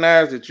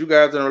recognize that you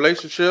guys are in a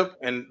relationship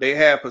and they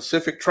have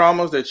specific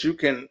traumas that you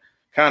can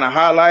kind of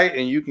highlight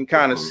and you can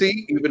kind of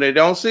see, even if they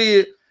don't see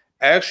it,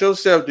 ask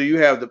yourself, do you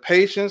have the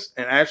patience?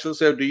 And ask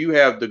yourself, do you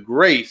have the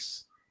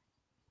grace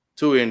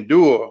to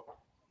endure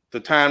the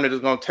time that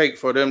it's going to take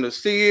for them to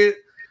see it,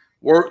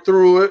 work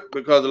through it?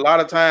 Because a lot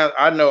of times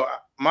I know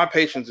my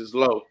patience is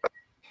low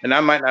and I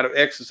might not have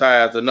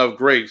exercised enough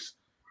grace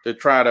to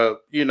try to,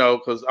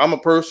 because I'm a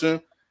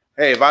person.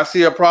 Hey, if I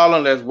see a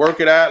problem, let's work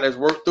it out. Let's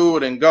work through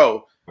it and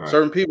go. Right.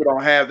 Certain people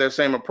don't have that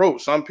same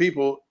approach. Some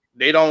people,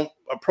 they don't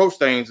approach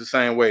things the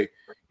same way. If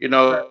you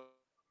got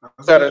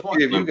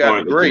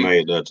the grace,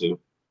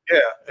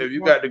 if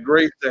you got the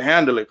grace to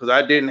handle it, because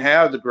I didn't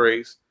have the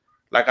grace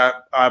like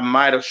I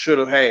might have, should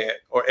have had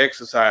or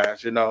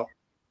exercised.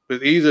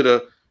 It's easy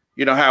to,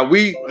 how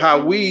we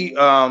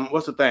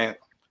what's the thing?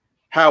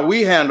 How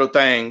we handle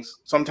things.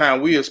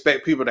 Sometimes we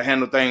expect people to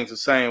handle things the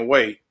same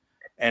way,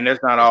 and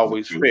that's not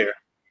always fair.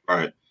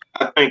 Right.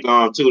 I think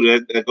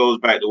too that goes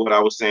back to what I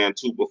was saying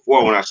too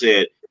before when I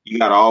said you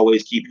got to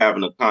always keep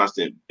having a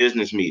constant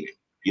business meeting.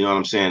 You know what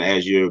I'm saying?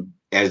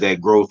 As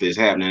that growth is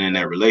happening in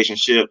that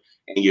relationship,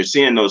 and you're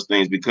seeing those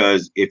things,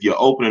 because if you're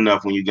open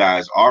enough when you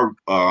guys are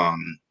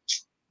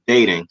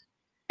dating,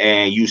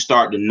 and you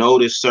start to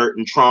notice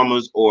certain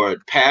traumas or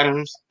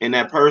patterns in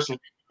that person,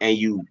 and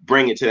you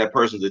bring it to that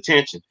person's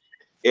attention,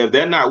 if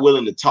they're not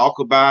willing to talk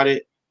about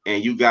it,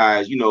 and you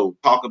guys,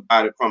 talk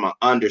about it from an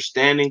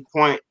understanding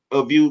point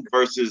of view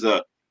versus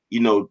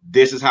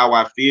this is how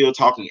I feel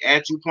talking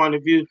at you point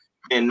of view,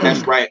 and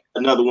that's right.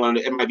 Another one,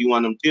 it might be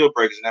one of them deal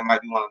breakers, and that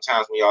might be one of the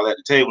times when y'all at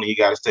the table and you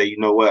got to say, you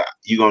know what,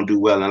 you're going to do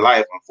well in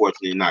life.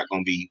 Unfortunately, you're not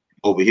going to be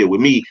over here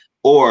with me,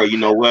 or you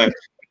know what,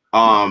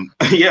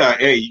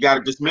 hey, you got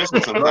to dismiss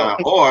me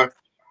sometimes, or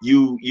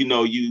you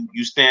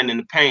stand in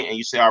the paint and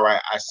you say, all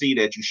right, I see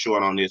that you're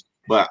short on this,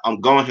 but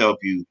I'm going to help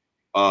you.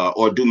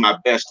 Or do my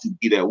best to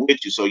be there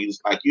with you. So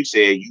like you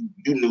said, you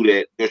knew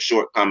that your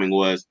shortcoming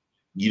was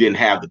you didn't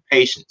have the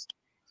patience,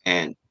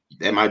 and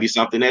that might be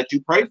something that you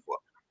pray for,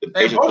 the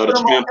patience or the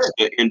strength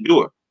to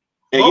endure.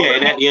 And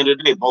and at the end of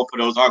the day, both of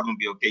those are going to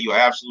be okay. You're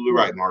absolutely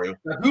right, Mario.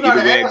 You're not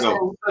an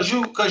asshole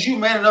because you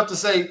man enough to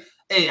say,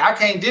 hey, I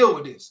can't deal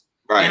with this.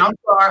 Right. And I'm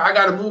sorry, I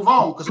got to move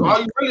on, because all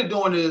you're really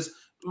doing is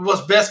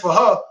what's best for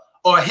her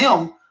or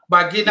him,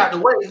 by getting out the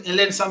way and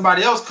letting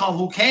somebody else come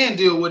who can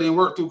deal with it and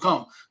work through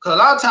come. Because a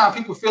lot of times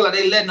people feel like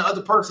they letting the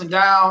other person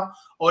down,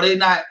 or they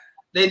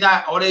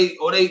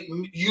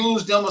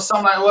use them or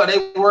something like that. Well,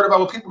 they worried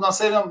about what people gonna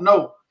say to them.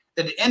 No.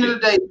 At the end of the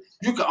day,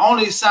 you can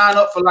only sign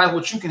up for life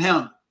what you can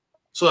handle.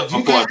 So if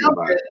you can't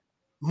handle it,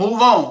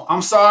 move on.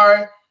 I'm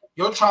sorry,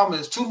 your trauma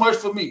is too much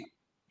for me.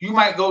 You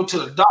might go to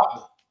the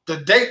doctor, the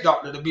date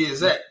doctor to be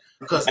exact.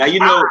 Because I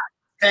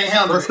can't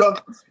handle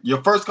it.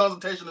 Your first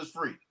consultation is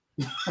free.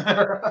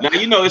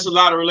 Now it's a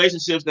lot of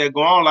relationships that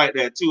go on like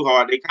that too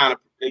hard. They kind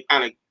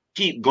of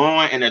keep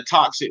going, and they're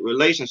toxic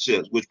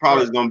relationships, which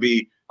probably is going to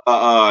be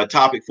a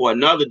topic for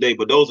another day.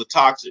 But those are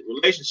toxic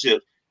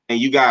relationships, and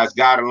you guys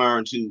got to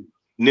learn to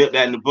nip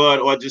that in the bud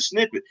or just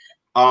snip it.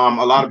 A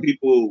lot of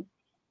people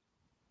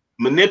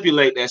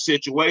manipulate that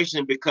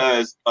situation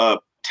because of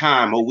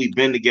time, or we've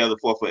been together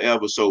for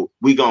forever, so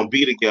we gonna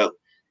be together.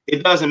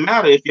 It doesn't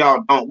matter if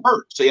y'all don't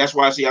work. So that's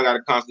why I say y'all got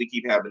to constantly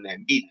keep having that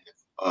meeting.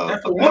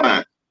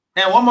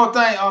 And one more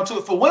thing,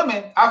 too, for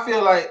women, I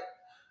feel like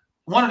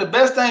one of the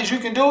best things you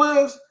can do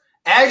is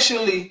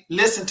actually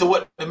listen to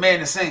what the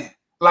man is saying.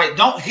 Like,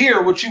 don't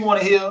hear what you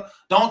want to hear.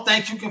 Don't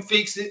think you can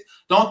fix it.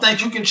 Don't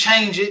think you can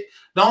change it.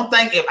 Don't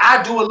think if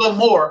I do a little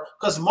more,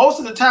 because most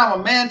of the time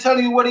a man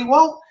telling you what he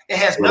wants, it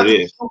has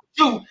nothing to do with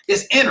you.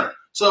 It's inner.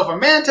 So if a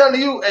man telling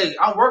you, hey,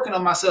 I'm working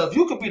on myself,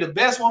 you could be the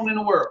best woman in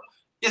the world.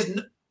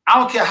 I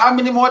don't care how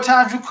many more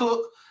times you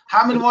cook,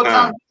 how many more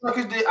times you suck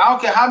his dick. I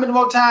don't care how many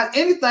more times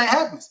anything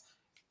happens.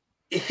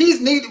 If he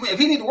need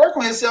to work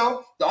on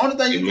himself, the only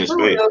thing you can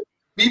do is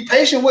be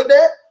patient with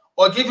that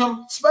or give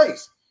him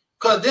space.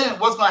 Because then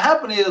what's going to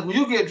happen is when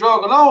you get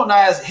drug along,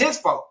 now it's his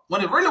fault.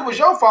 When it really was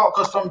your fault,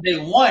 because from day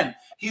one,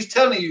 he's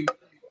telling you,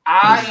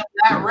 I am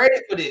not ready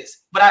for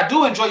this, but I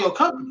do enjoy your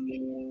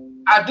company.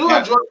 I do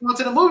enjoy going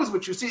to the movies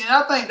with you. See, and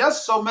I think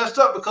that's so messed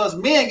up because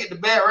men get the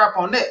bad rap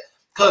on that.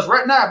 Because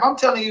right now, if I'm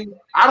telling you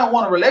I don't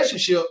want a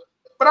relationship,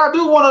 but I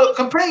do want a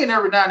companion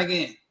every now and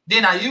again,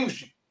 then I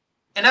use you.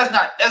 And that's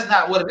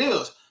not what it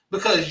is.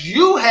 Because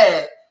you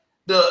had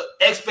the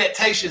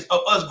expectations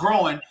of us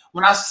growing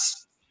when I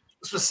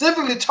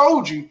specifically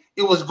told you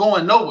it was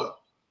going nowhere.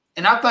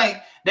 And I think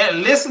that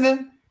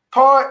listening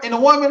part in a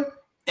woman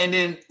and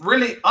then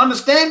really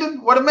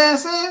understanding what a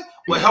man's saying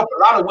will help a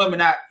lot of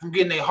women out from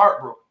getting their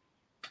heart broke.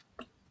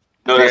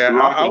 No, that's the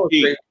lock and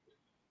key.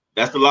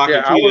 That's the lock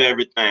and key to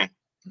everything.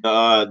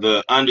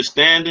 The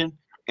understanding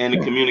and the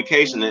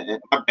communication. And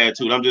my bad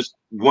too. I'm just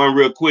one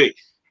real quick.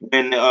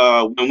 When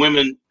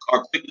women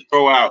are quick to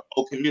throw out,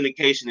 oh,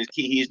 communication is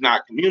key. He's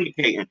not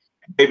communicating.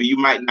 Baby, you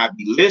might not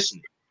be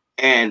listening.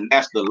 And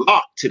that's the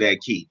lock to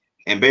that key.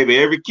 And baby,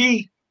 every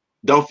key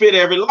don't fit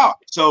every lock.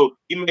 So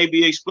he may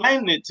be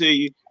explaining it to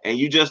you and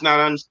you just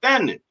not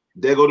understanding.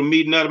 There go the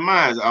meeting of the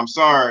minds. I'm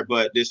sorry,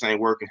 but this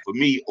ain't working for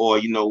me. Or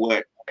you know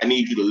what? I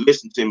need you to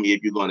listen to me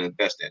if you're going to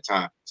invest that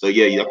time. So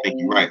yeah, I think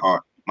you're right,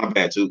 Hart. My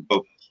bad too.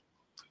 Go.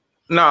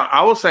 No,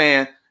 I was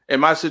saying in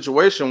my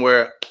situation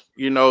where,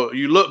 you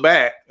look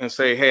back and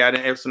say, hey, I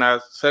didn't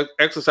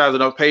exercise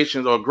enough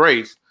patience or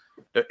grace.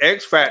 The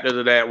X factor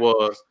to that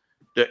was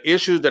the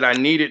issues that I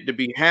needed to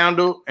be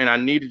handled and I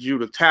needed you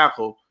to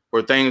tackle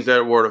were things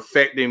that were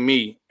affecting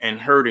me and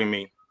hurting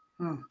me.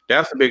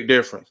 That's a big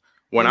difference.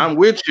 When I'm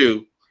with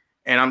you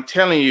and I'm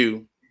telling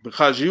you,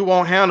 because you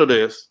won't handle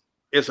this,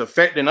 it's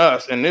affecting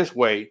us in this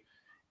way,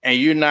 and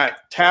you're not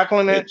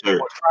tackling it or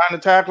trying to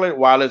tackle it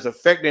while it's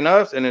affecting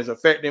us and it's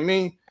affecting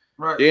me,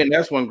 right? Then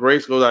that's when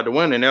grace goes out the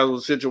window. And that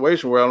was a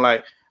situation where I'm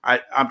like,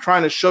 I'm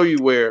trying to show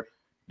you where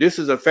this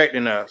is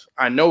affecting us.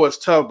 I know it's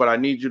tough, but I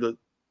need you to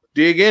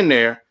dig in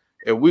there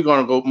if we're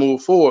going to go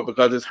move forward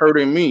because it's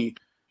hurting me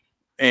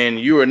and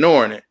you're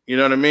ignoring it. You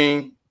know what I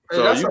mean? Hey,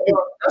 so that's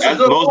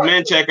most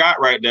men check out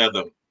right there,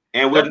 though.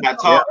 And we're not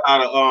taught how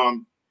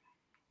to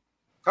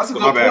That's a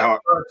good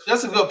point.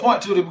 That's a good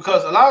point, too,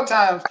 because a lot of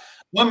times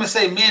women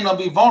say men don't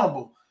be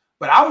vulnerable.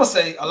 But I would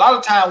say a lot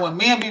of times when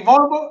men be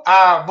vulnerable,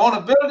 our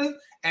vulnerability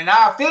and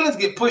our feelings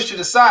get pushed to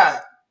the side.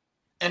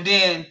 And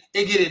then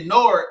it get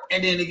ignored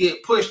and then it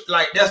get pushed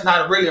like that's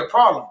not really a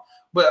problem.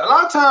 But a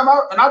lot of times,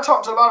 I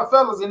talk to a lot of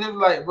fellas and they're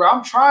like, bro,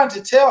 I'm trying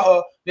to tell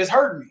her this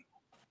hurting me.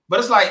 But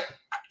it's like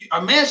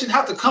a man shouldn't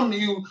have to come to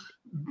you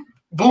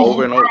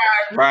boo-hoo,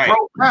 cry,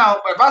 broke down.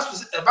 But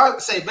if I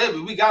say, baby,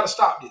 we got to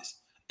stop this.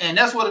 And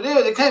that's what it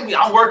is. It can't be,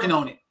 I'm working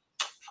on it.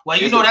 Well,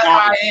 you know that's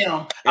how I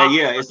am.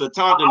 It's a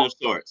taunting of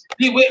sorts.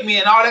 Be with me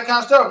and all that kind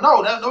of stuff.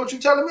 No, that's not what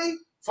you're telling me.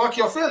 Fuck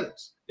your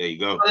feelings. There you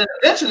go. So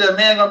eventually, a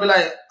man gonna be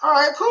like, all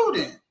right, cool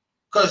then.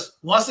 Because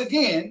once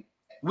again,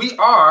 we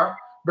are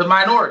the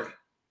minority.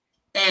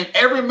 And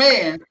every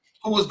man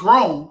who is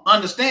grown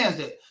understands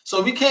that.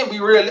 So we can't be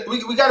real.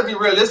 We got to be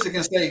realistic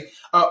and say,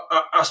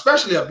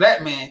 especially a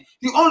black man,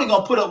 you only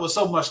gonna put up with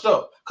so much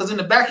stuff. Because in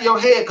the back of your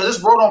head, because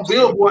it's wrote on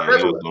billboard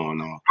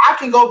everywhere, I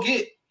can go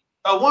get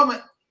a woman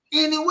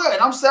anywhere.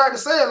 And I'm sorry to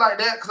say it like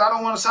that because I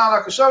don't want to sound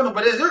like a chauvinist,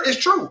 but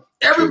it's true.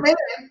 Every man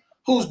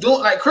who's doing,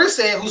 like Chris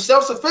said, who's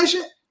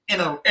self-sufficient in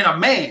a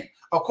man,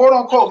 a quote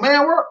unquote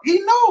man world, he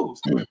knows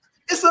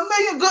it's a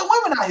million good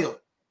women out here.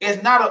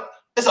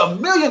 It's a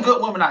million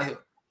good women out here.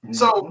 Mm-hmm.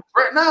 So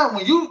right now,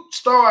 when you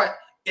start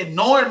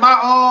ignoring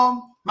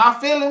my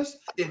feelings,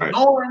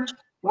 ignoring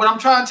what I'm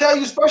trying to tell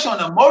you, especially on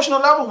the emotional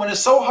level, when it's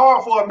so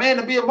hard for a man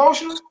to be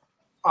emotional,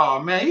 oh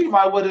man, you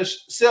might want to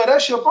sell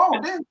that ship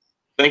on then.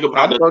 Think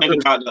about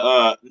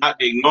the not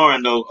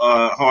ignoring though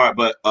hard,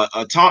 but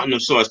a taunting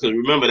of sorts. Because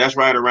remember, that's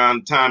right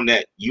around the time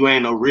that you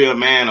ain't a real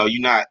man, or you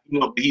not,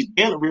 he's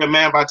being a real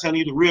man by telling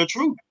you the real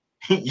truth.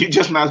 You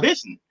just not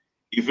listening.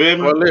 You feel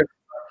me? Well, listen,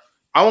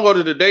 I won't go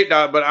to the date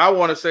doc, but I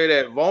want to say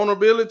that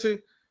vulnerability,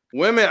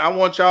 women, I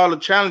want y'all to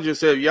challenge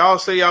yourself. Y'all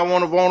say y'all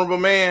want a vulnerable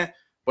man,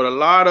 but a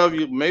lot of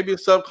you, maybe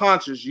it's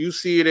subconscious, you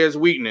see it as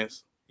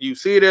weakness.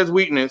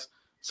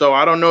 So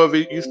I don't know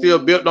if you still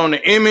built on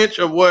the image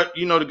of what,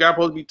 the guy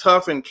supposed to be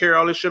tough and carry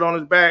all this shit on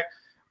his back.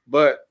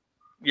 But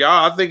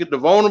y'all, I think the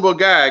vulnerable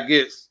guy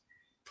gets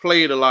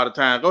played a lot of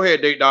times. Go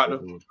ahead, date doctor.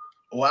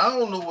 Well, I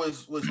don't know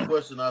which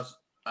question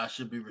I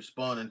should be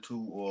responding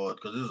to, or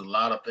because there's a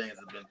lot of things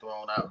that have been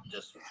thrown out.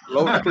 Just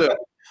load the clip.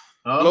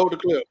 Load the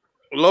clip.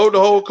 Load the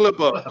whole clip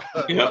up.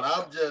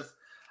 But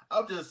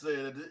I'm just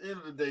saying, at the end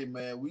of the day,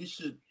 man,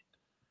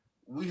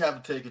 we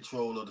have to take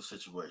control of the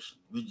situation.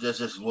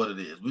 That's what it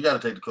is. We got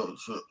to take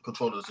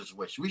control of the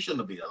situation. We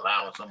shouldn't be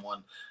allowing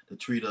someone to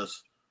treat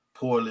us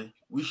poorly.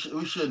 We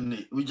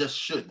shouldn't. We just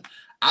shouldn't.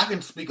 I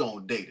can speak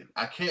on dating.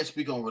 I can't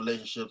speak on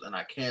relationships, and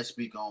I can't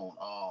speak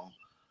on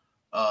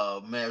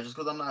marriages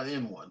because I'm not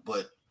in one.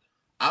 But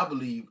I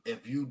believe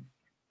if you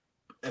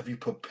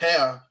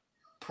prepare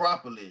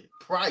properly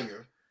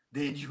prior,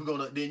 then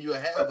you'll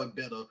have a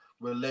better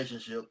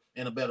relationship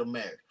and a better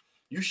marriage.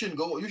 You shouldn't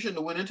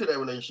have went into that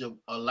relationship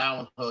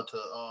allowing her to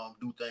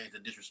do things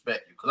that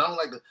disrespect you. Because I don't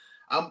like to.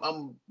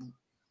 I'm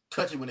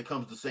touchy when it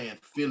comes to saying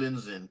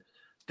feelings and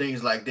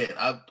things like that.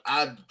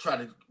 I try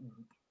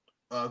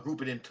to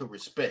group it into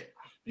respect.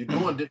 You're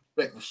doing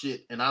disrespectful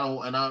shit, and I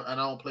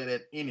don't play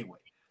that anyway.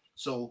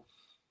 So,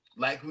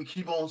 like we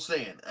keep on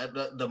saying,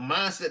 the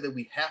mindset that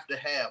we have to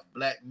have,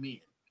 black men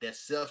that's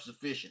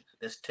self-sufficient,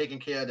 that's taking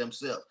care of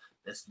themselves,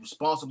 that's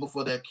responsible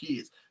for their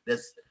kids,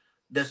 that's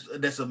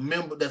a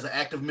member, that's an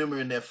active member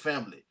in their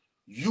family.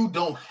 You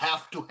don't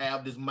have to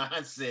have this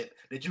mindset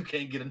that you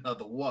can't get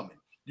another woman.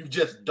 You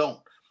just don't.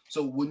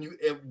 So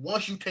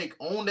once you take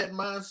on that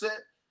mindset,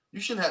 you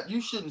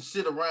shouldn't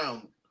sit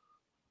around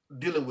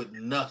dealing with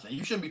nothing.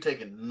 You shouldn't be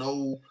taking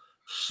no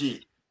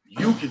shit.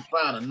 You can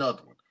find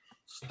another one.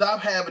 Stop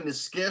having this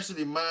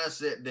scarcity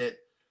mindset that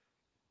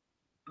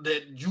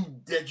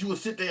you will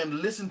sit there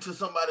and listen to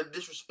somebody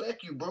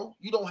disrespect you, bro.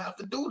 You don't have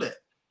to do that.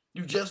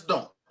 You just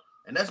don't.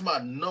 And that's my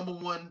number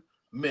one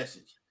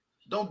message.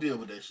 Don't deal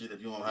with that shit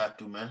if you don't have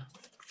to, man.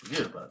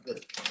 Forget about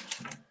that.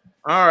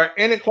 All right.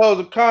 Any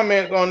closing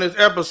comments on this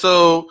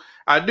episode?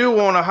 I do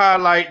want to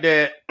highlight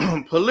that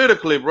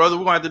politically, brother,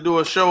 we're going to have to do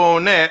a show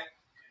on that.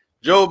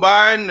 Joe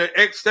Biden, the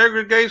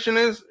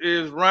ex-segregationist,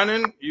 is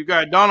running. You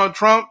got Donald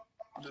Trump,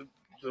 the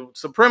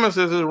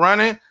supremacist, is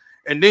running.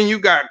 And then you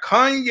got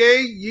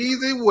Kanye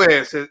Yeezy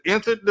West has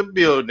entered the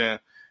building.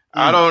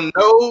 I don't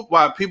know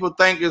why people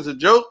think it's a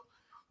joke,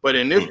 but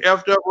in this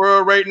effed up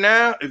world right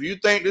now, if you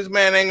think this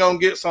man ain't going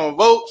to get some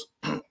votes,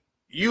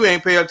 you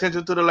ain't pay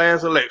attention to the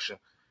last election.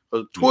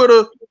 Because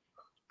Twitter,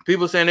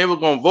 people saying they were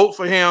going to vote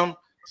for him,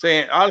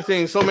 saying, I've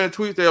seen so many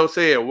tweets they'll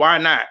say, why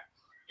not?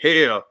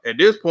 Hell, at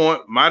this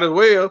point, might as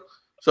well.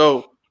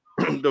 So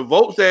the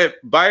votes that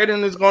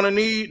Biden is going to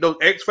need, those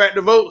X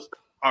Factor votes,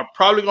 are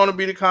probably going to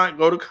be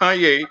go to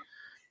Kanye.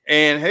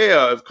 And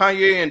hell, if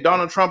Kanye and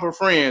Donald Trump are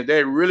friends,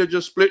 they really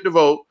just split the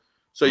vote.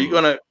 So you're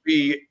gonna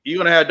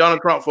have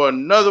Donald Trump for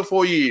another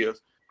 4 years.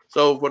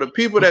 So for the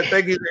people that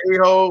think he's an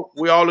a-hole,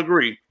 we all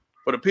agree.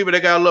 For the people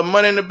that got a little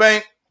money in the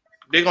bank,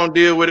 they're gonna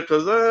deal with it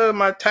because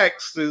my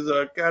tax is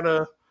kind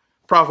of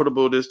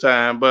profitable this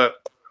time. But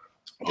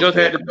just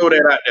had to throw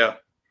that out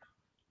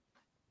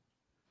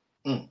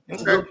there.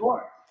 That's a good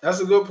point. That's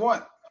a good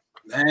point.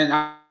 And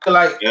I feel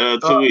like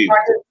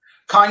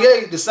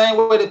Kanye, the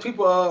same way that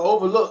people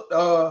overlook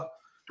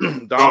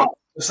Donald,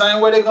 the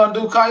same way they're gonna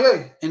do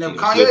Kanye. And if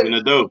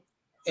Kanye,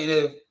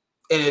 and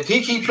if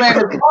he keep playing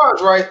his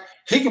cards right,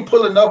 he can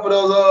pull enough of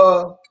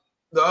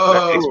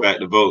those expect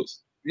the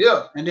votes.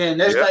 Yeah, and then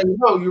next thing you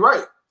know, you're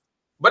right.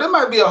 But it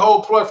might be a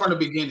whole ploy from the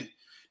beginning.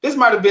 This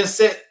might have been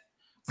set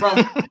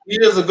from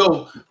years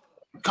ago.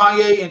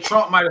 Kanye and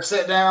Trump might have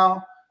sat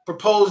down,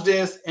 proposed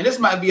this, and this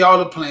might be all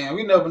the plan.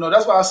 We never know.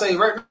 That's why I say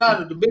right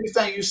now, the biggest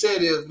thing you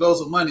said is goes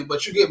with money,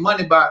 but you get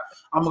money by,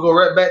 I'm going to go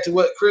right back to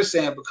what Chris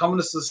said, becoming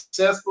a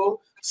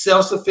successful,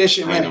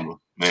 self-sufficient man.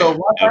 So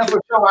one thing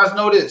for sure, I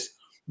know this,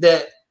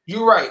 that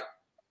you're right.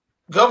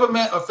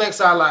 Government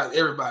affects our lives,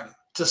 everybody,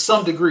 to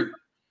some degree.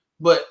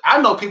 But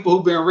I know people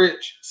who've been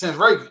rich since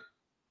Reagan.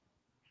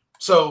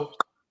 So,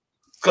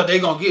 because they're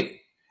going to get it.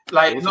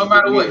 Like, no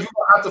matter what, you're going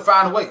to have to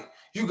find a way.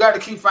 You got to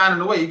keep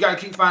finding a way. You got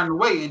to keep finding a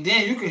way. And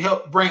then you can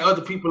help bring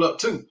other people up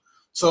too.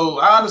 So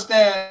I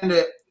understand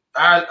that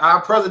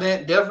our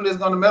president definitely is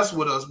going to mess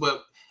with us.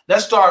 But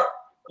let's start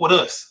with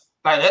us.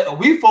 Like, if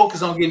we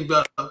focus on getting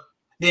better,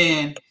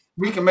 then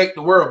we can make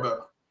the world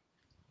better.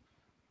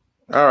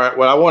 All right.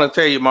 Well, I want to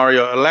tell you,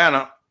 Mario,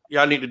 Atlanta,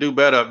 y'all need to do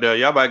better up there.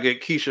 Y'all about to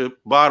get Keisha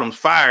Bottoms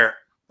fired.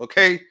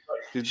 Okay?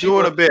 She's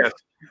doing her best.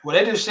 Well,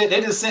 they just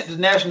sent the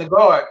National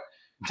Guard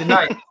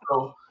tonight.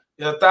 So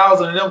there's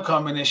 1,000 of them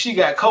coming, and she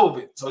got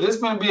COVID. So this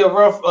is going to be a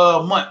rough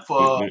month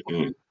for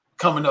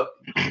coming up.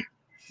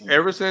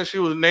 Ever since she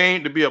was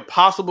named to be a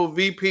possible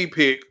VP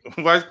pick,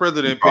 vice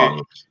president pick,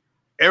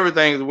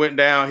 everything's went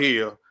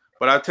downhill.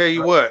 But I tell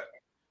you what,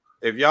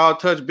 if y'all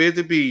touch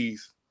busy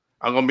bees,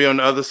 I'm going to be on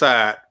the other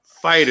side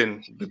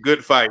fighting the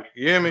good fight.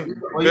 You hear me?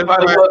 Well,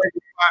 best fight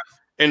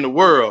in the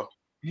world.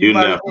 You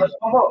might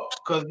come up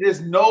because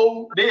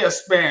they are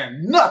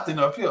sparing nothing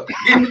up here.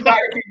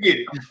 Anybody can get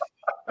it.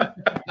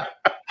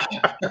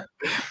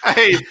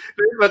 Hey,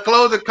 the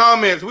closing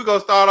comments. We're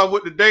gonna start off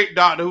with the date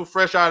doctor who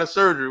fresh out of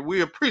surgery.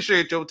 We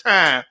appreciate your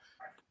time.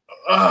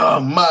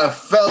 My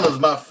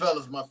fellas.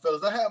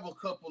 I have a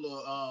couple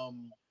of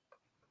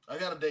I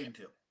got a dating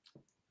tip.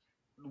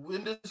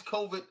 In this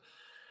COVID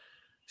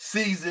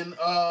season,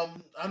 I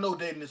know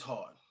dating is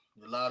hard.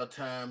 A lot of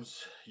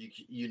times, you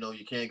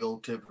can't go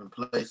to different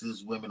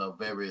places. Women are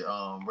very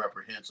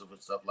reprehensive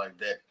and stuff like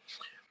that.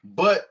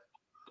 But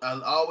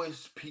I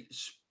always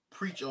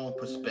preach on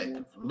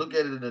perspective. Look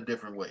at it in a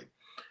different way.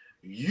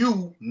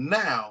 You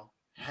now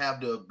have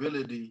the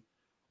ability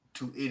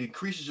it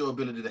increases your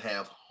ability to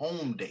have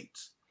home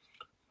dates.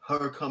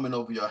 Her coming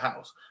over your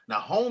house. Now,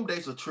 home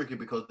dates are tricky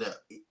because they're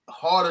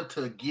harder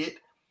to get,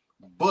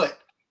 but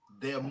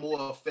they're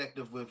more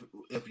effective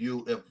if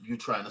you're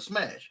trying to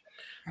smash.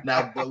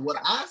 Now, but what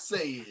I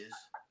say is,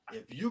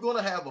 if you're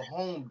gonna have a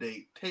home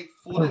date, take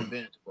full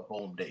advantage of a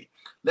home date.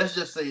 Let's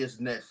just say it's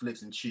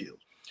Netflix and chill.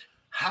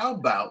 How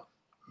about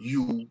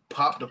you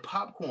pop the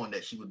popcorn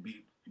that she would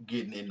be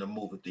getting in the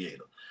movie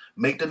theater?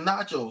 Make the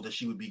nachos that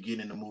she would be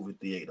getting in the movie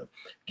theater.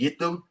 Get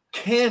the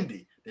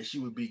candy that she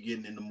would be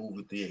getting in the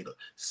movie theater.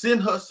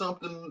 Send her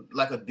something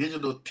like a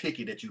digital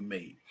ticket that you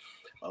made.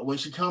 When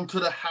she come to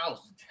the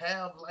house,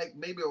 have like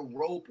maybe a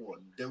rope or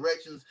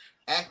directions,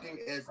 acting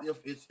as if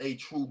it's a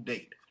true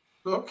date.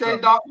 Okay,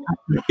 Doc.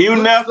 You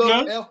Put never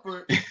some know.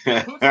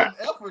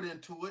 effort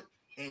into it,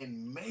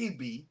 and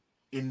maybe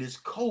in this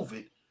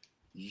COVID,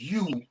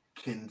 you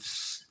can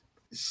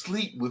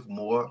sleep with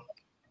more,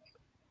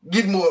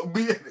 be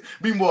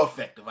more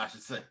effective, I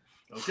should say.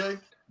 Okay,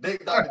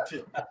 Date Doctor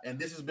Tip, and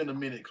this has been a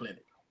Minute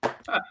Clinic.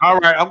 All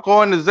right, I'm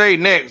going to Zay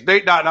next.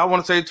 Date Doctor, I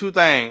want to say two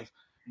things.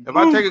 If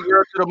I take a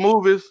girl to the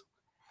movies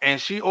and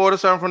she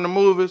orders something from the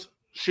movies,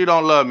 she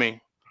don't love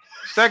me.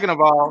 Second of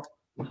all,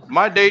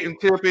 my dating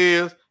tip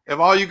is if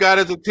all you got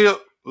is a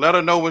tip, let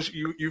her know when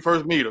you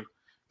first meet her.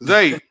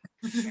 Zay.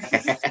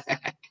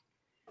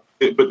 Put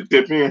the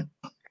tip in.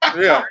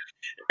 Yeah.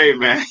 Hey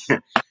man.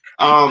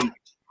 I'm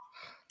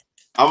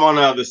on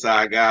the other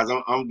side, guys.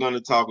 I'm going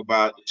to talk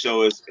about the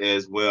show as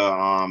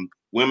well.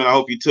 Women, I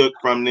hope you took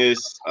from this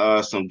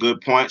some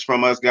good points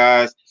from us,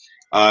 guys.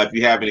 If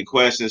you have any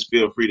questions,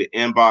 feel free to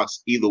inbox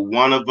either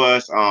one of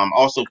us.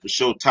 Also for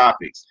show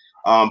topics,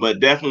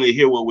 but definitely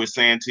hear what we're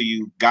saying to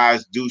you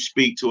guys. Do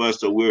speak to us,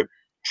 so we're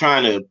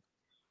trying to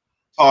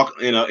talk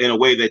in a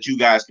way that you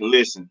guys can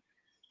listen.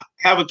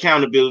 Have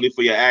accountability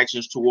for your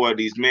actions toward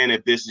these men.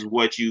 If this is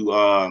what you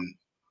want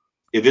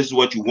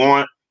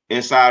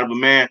inside of a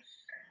man.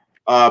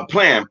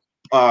 Plan.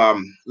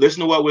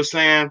 Listen to what we're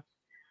saying,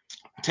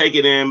 take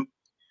it in,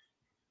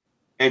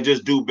 and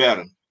just do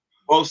better.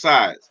 Both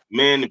sides,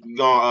 men. If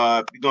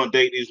you're gonna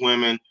date these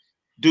women,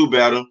 do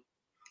better.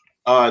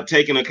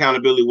 Taking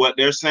accountability what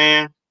they're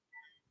saying,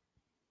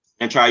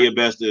 and try your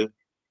best to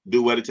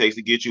do what it takes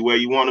to get you where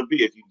you want to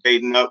be. If you're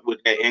dating up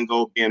with that end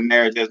goal being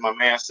marriage, as my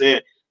man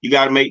said, you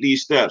got to make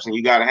these steps, and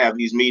you got to have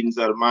these meetings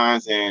of the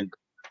minds and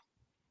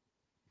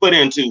put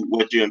into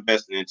what you're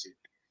investing into.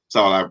 That's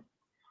all I.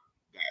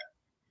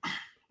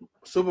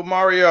 Super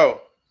Mario.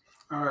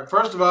 All right.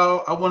 First of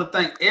all, I want to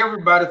thank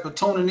everybody for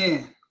tuning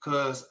in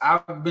because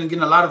I've been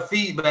getting a lot of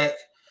feedback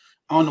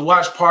on the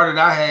watch party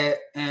that I had,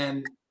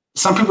 and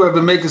some people have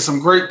been making some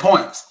great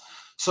points.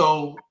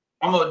 So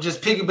I'm gonna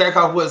just piggyback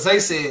off what Zay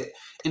said.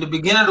 In the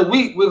beginning of the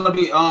week, we're gonna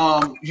be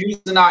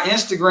using our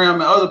Instagram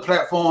and other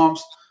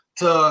platforms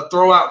to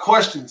throw out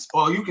questions,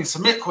 or you can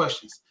submit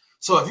questions.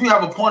 So if you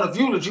have a point of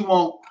view that you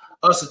want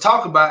us to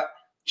talk about,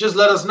 just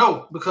let us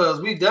know because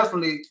we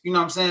definitely,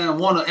 want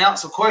to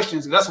answer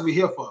questions. That's what we're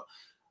here for.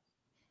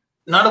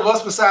 None of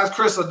us besides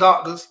Chris are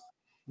doctors,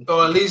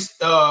 or at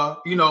least,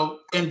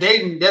 in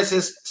dating, that's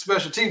his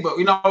specialty. But,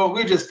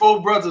 we're just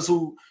four brothers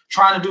who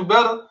trying to do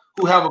better,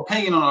 who have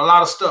opinion on a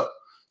lot of stuff.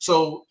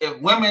 So if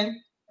women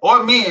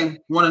or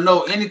men want to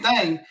know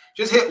anything,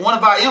 just hit one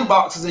of our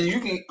inboxes and you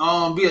can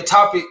be a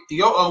topic.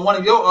 One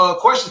of your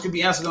questions could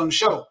be answered on the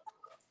show.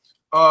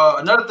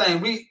 Another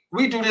thing,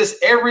 we do this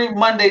every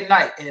Monday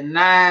night at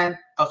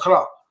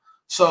 9:00.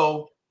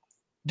 So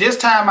this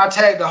time I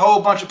tagged a whole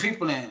bunch of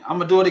people in. I'm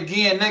gonna do it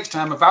again next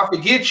time. If I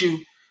forget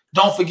you,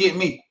 don't forget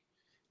me.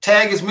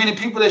 Tag as many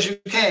people as you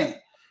can.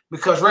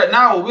 Because right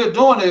now what we're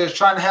doing is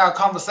trying to have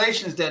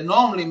conversations that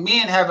normally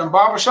men have in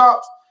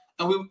barbershops,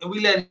 and we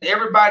letting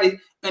everybody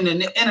in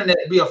the internet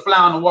be a fly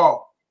on the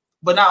wall.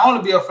 But not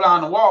only be a fly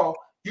on the wall,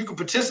 you can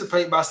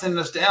participate by sending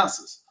us the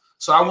answers.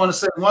 So I want to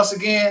say once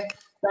again,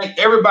 thank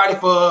everybody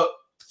for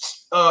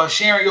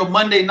sharing your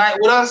Monday night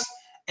with us,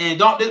 and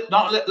don't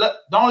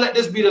let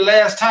this be the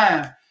last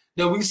time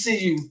that we see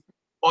you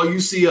or you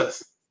see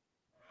us.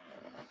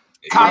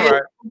 All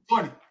right.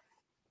 All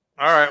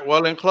right.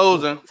 Well, in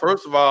closing,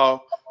 first of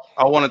all,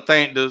 I want to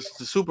thank the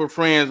Super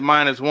Friends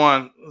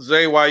 -1.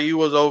 Zay, while you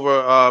was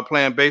over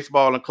playing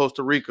baseball in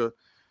Costa Rica,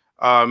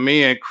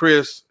 me and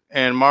Chris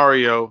and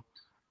Mario,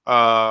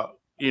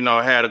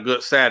 had a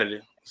good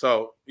Saturday.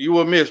 So you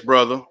were missed,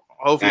 brother.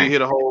 Hopefully you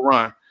hit a whole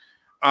run.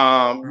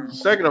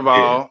 Second of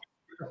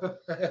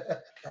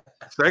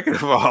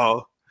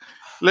all,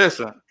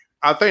 listen,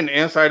 I think the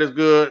insight is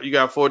good. You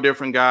got 4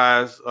 different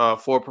guys,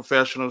 4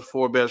 professionals,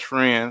 4 best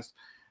friends.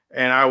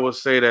 And I would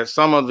say that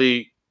some of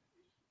the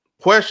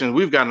questions,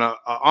 we've gotten an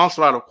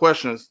onslaught of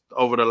questions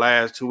over the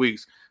last 2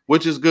 weeks,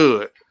 which is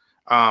good.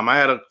 I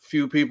had a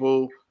few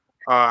people,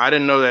 I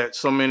didn't know that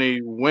so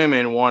many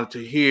women wanted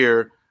to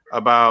hear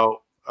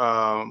about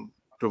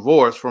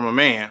divorce from a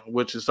man,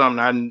 which is something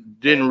I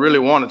didn't really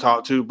want to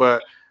talk to,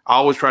 but I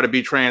always try to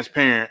be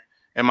transparent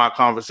in my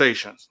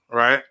conversations,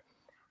 right?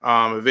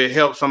 If it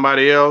helps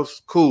somebody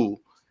else,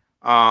 cool.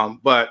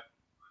 But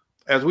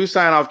as we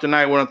sign off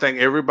tonight, I want to thank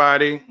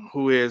everybody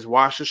who has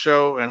watched the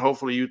show, and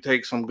hopefully you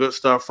take some good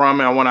stuff from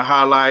it. I want to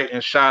highlight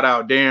and shout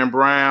out Darren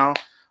Brown,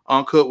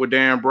 Uncooked with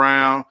Darren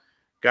Brown.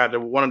 Got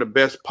one of the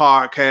best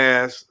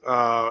podcasts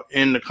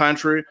in the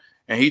country,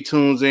 and he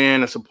tunes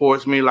in and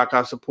supports me like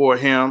I support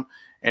him.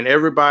 And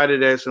everybody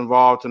that's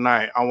involved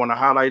tonight, I want to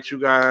highlight you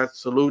guys,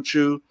 salute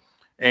you,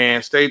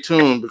 and stay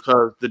tuned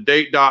because the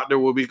Date Doctor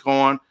will be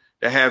going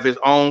to have his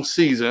own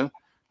season.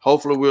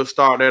 Hopefully we'll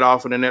start that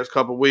off in the next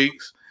couple of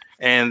weeks.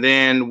 And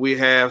then we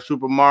have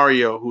Super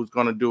Mario, who's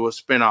going to do a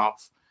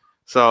spinoff.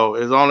 So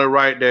it's only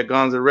right that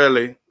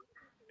Gonzarelli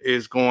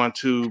is going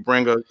to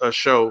bring a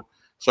show.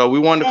 So we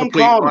wanted to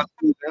complete one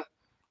season.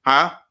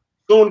 Huh?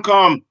 Soon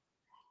come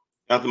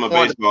after my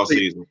baseball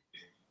season.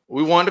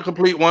 We wanted to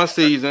complete one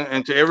season,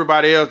 and to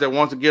everybody else that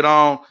wants to get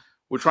on,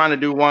 we're trying to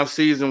do one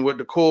season with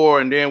the core,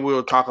 and then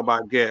we'll talk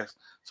about guests.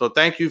 So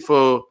thank you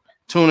for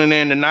tuning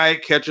in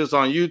tonight. Catch us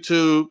on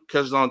YouTube,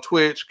 catch us on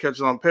Twitch, catch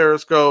us on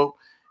Periscope,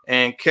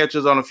 and catch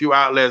us on a few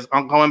outlets.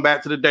 I'm going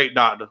back to the date,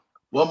 Doctor.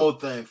 One more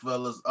thing,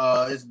 fellas.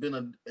 It's been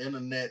an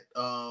internet.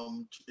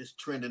 It's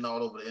trending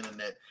all over the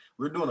internet.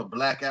 We're doing a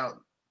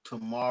blackout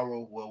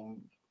tomorrow where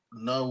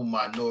no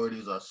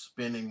minorities are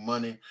spending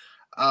money.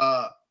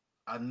 I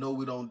know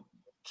we don't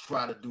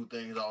try to do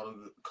things all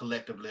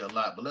collectively a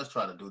lot, but let's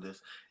try to do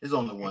this. It's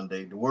only one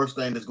day. The worst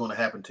thing that's going to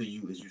happen to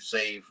you is you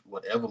save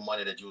whatever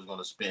money that you was going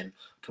to spend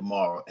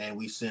tomorrow, and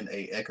we send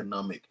a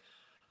economic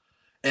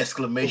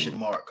exclamation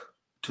mark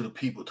to the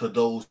people, to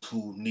those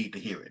who need to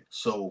hear it.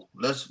 So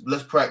let's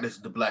practice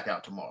the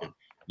blackout tomorrow.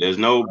 There's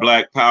no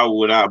black power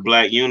without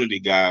black unity,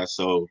 guys.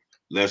 So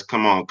let's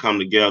come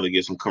together,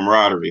 get some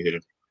camaraderie here.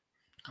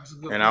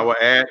 And I will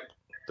add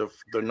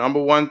the number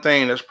one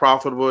thing that's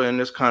profitable in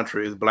this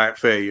country is black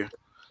failure.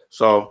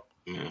 So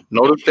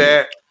notice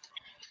that.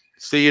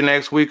 See you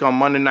next week on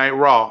Monday Night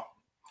Raw.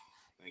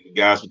 Thank you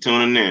guys for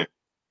tuning in.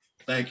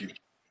 Thank you.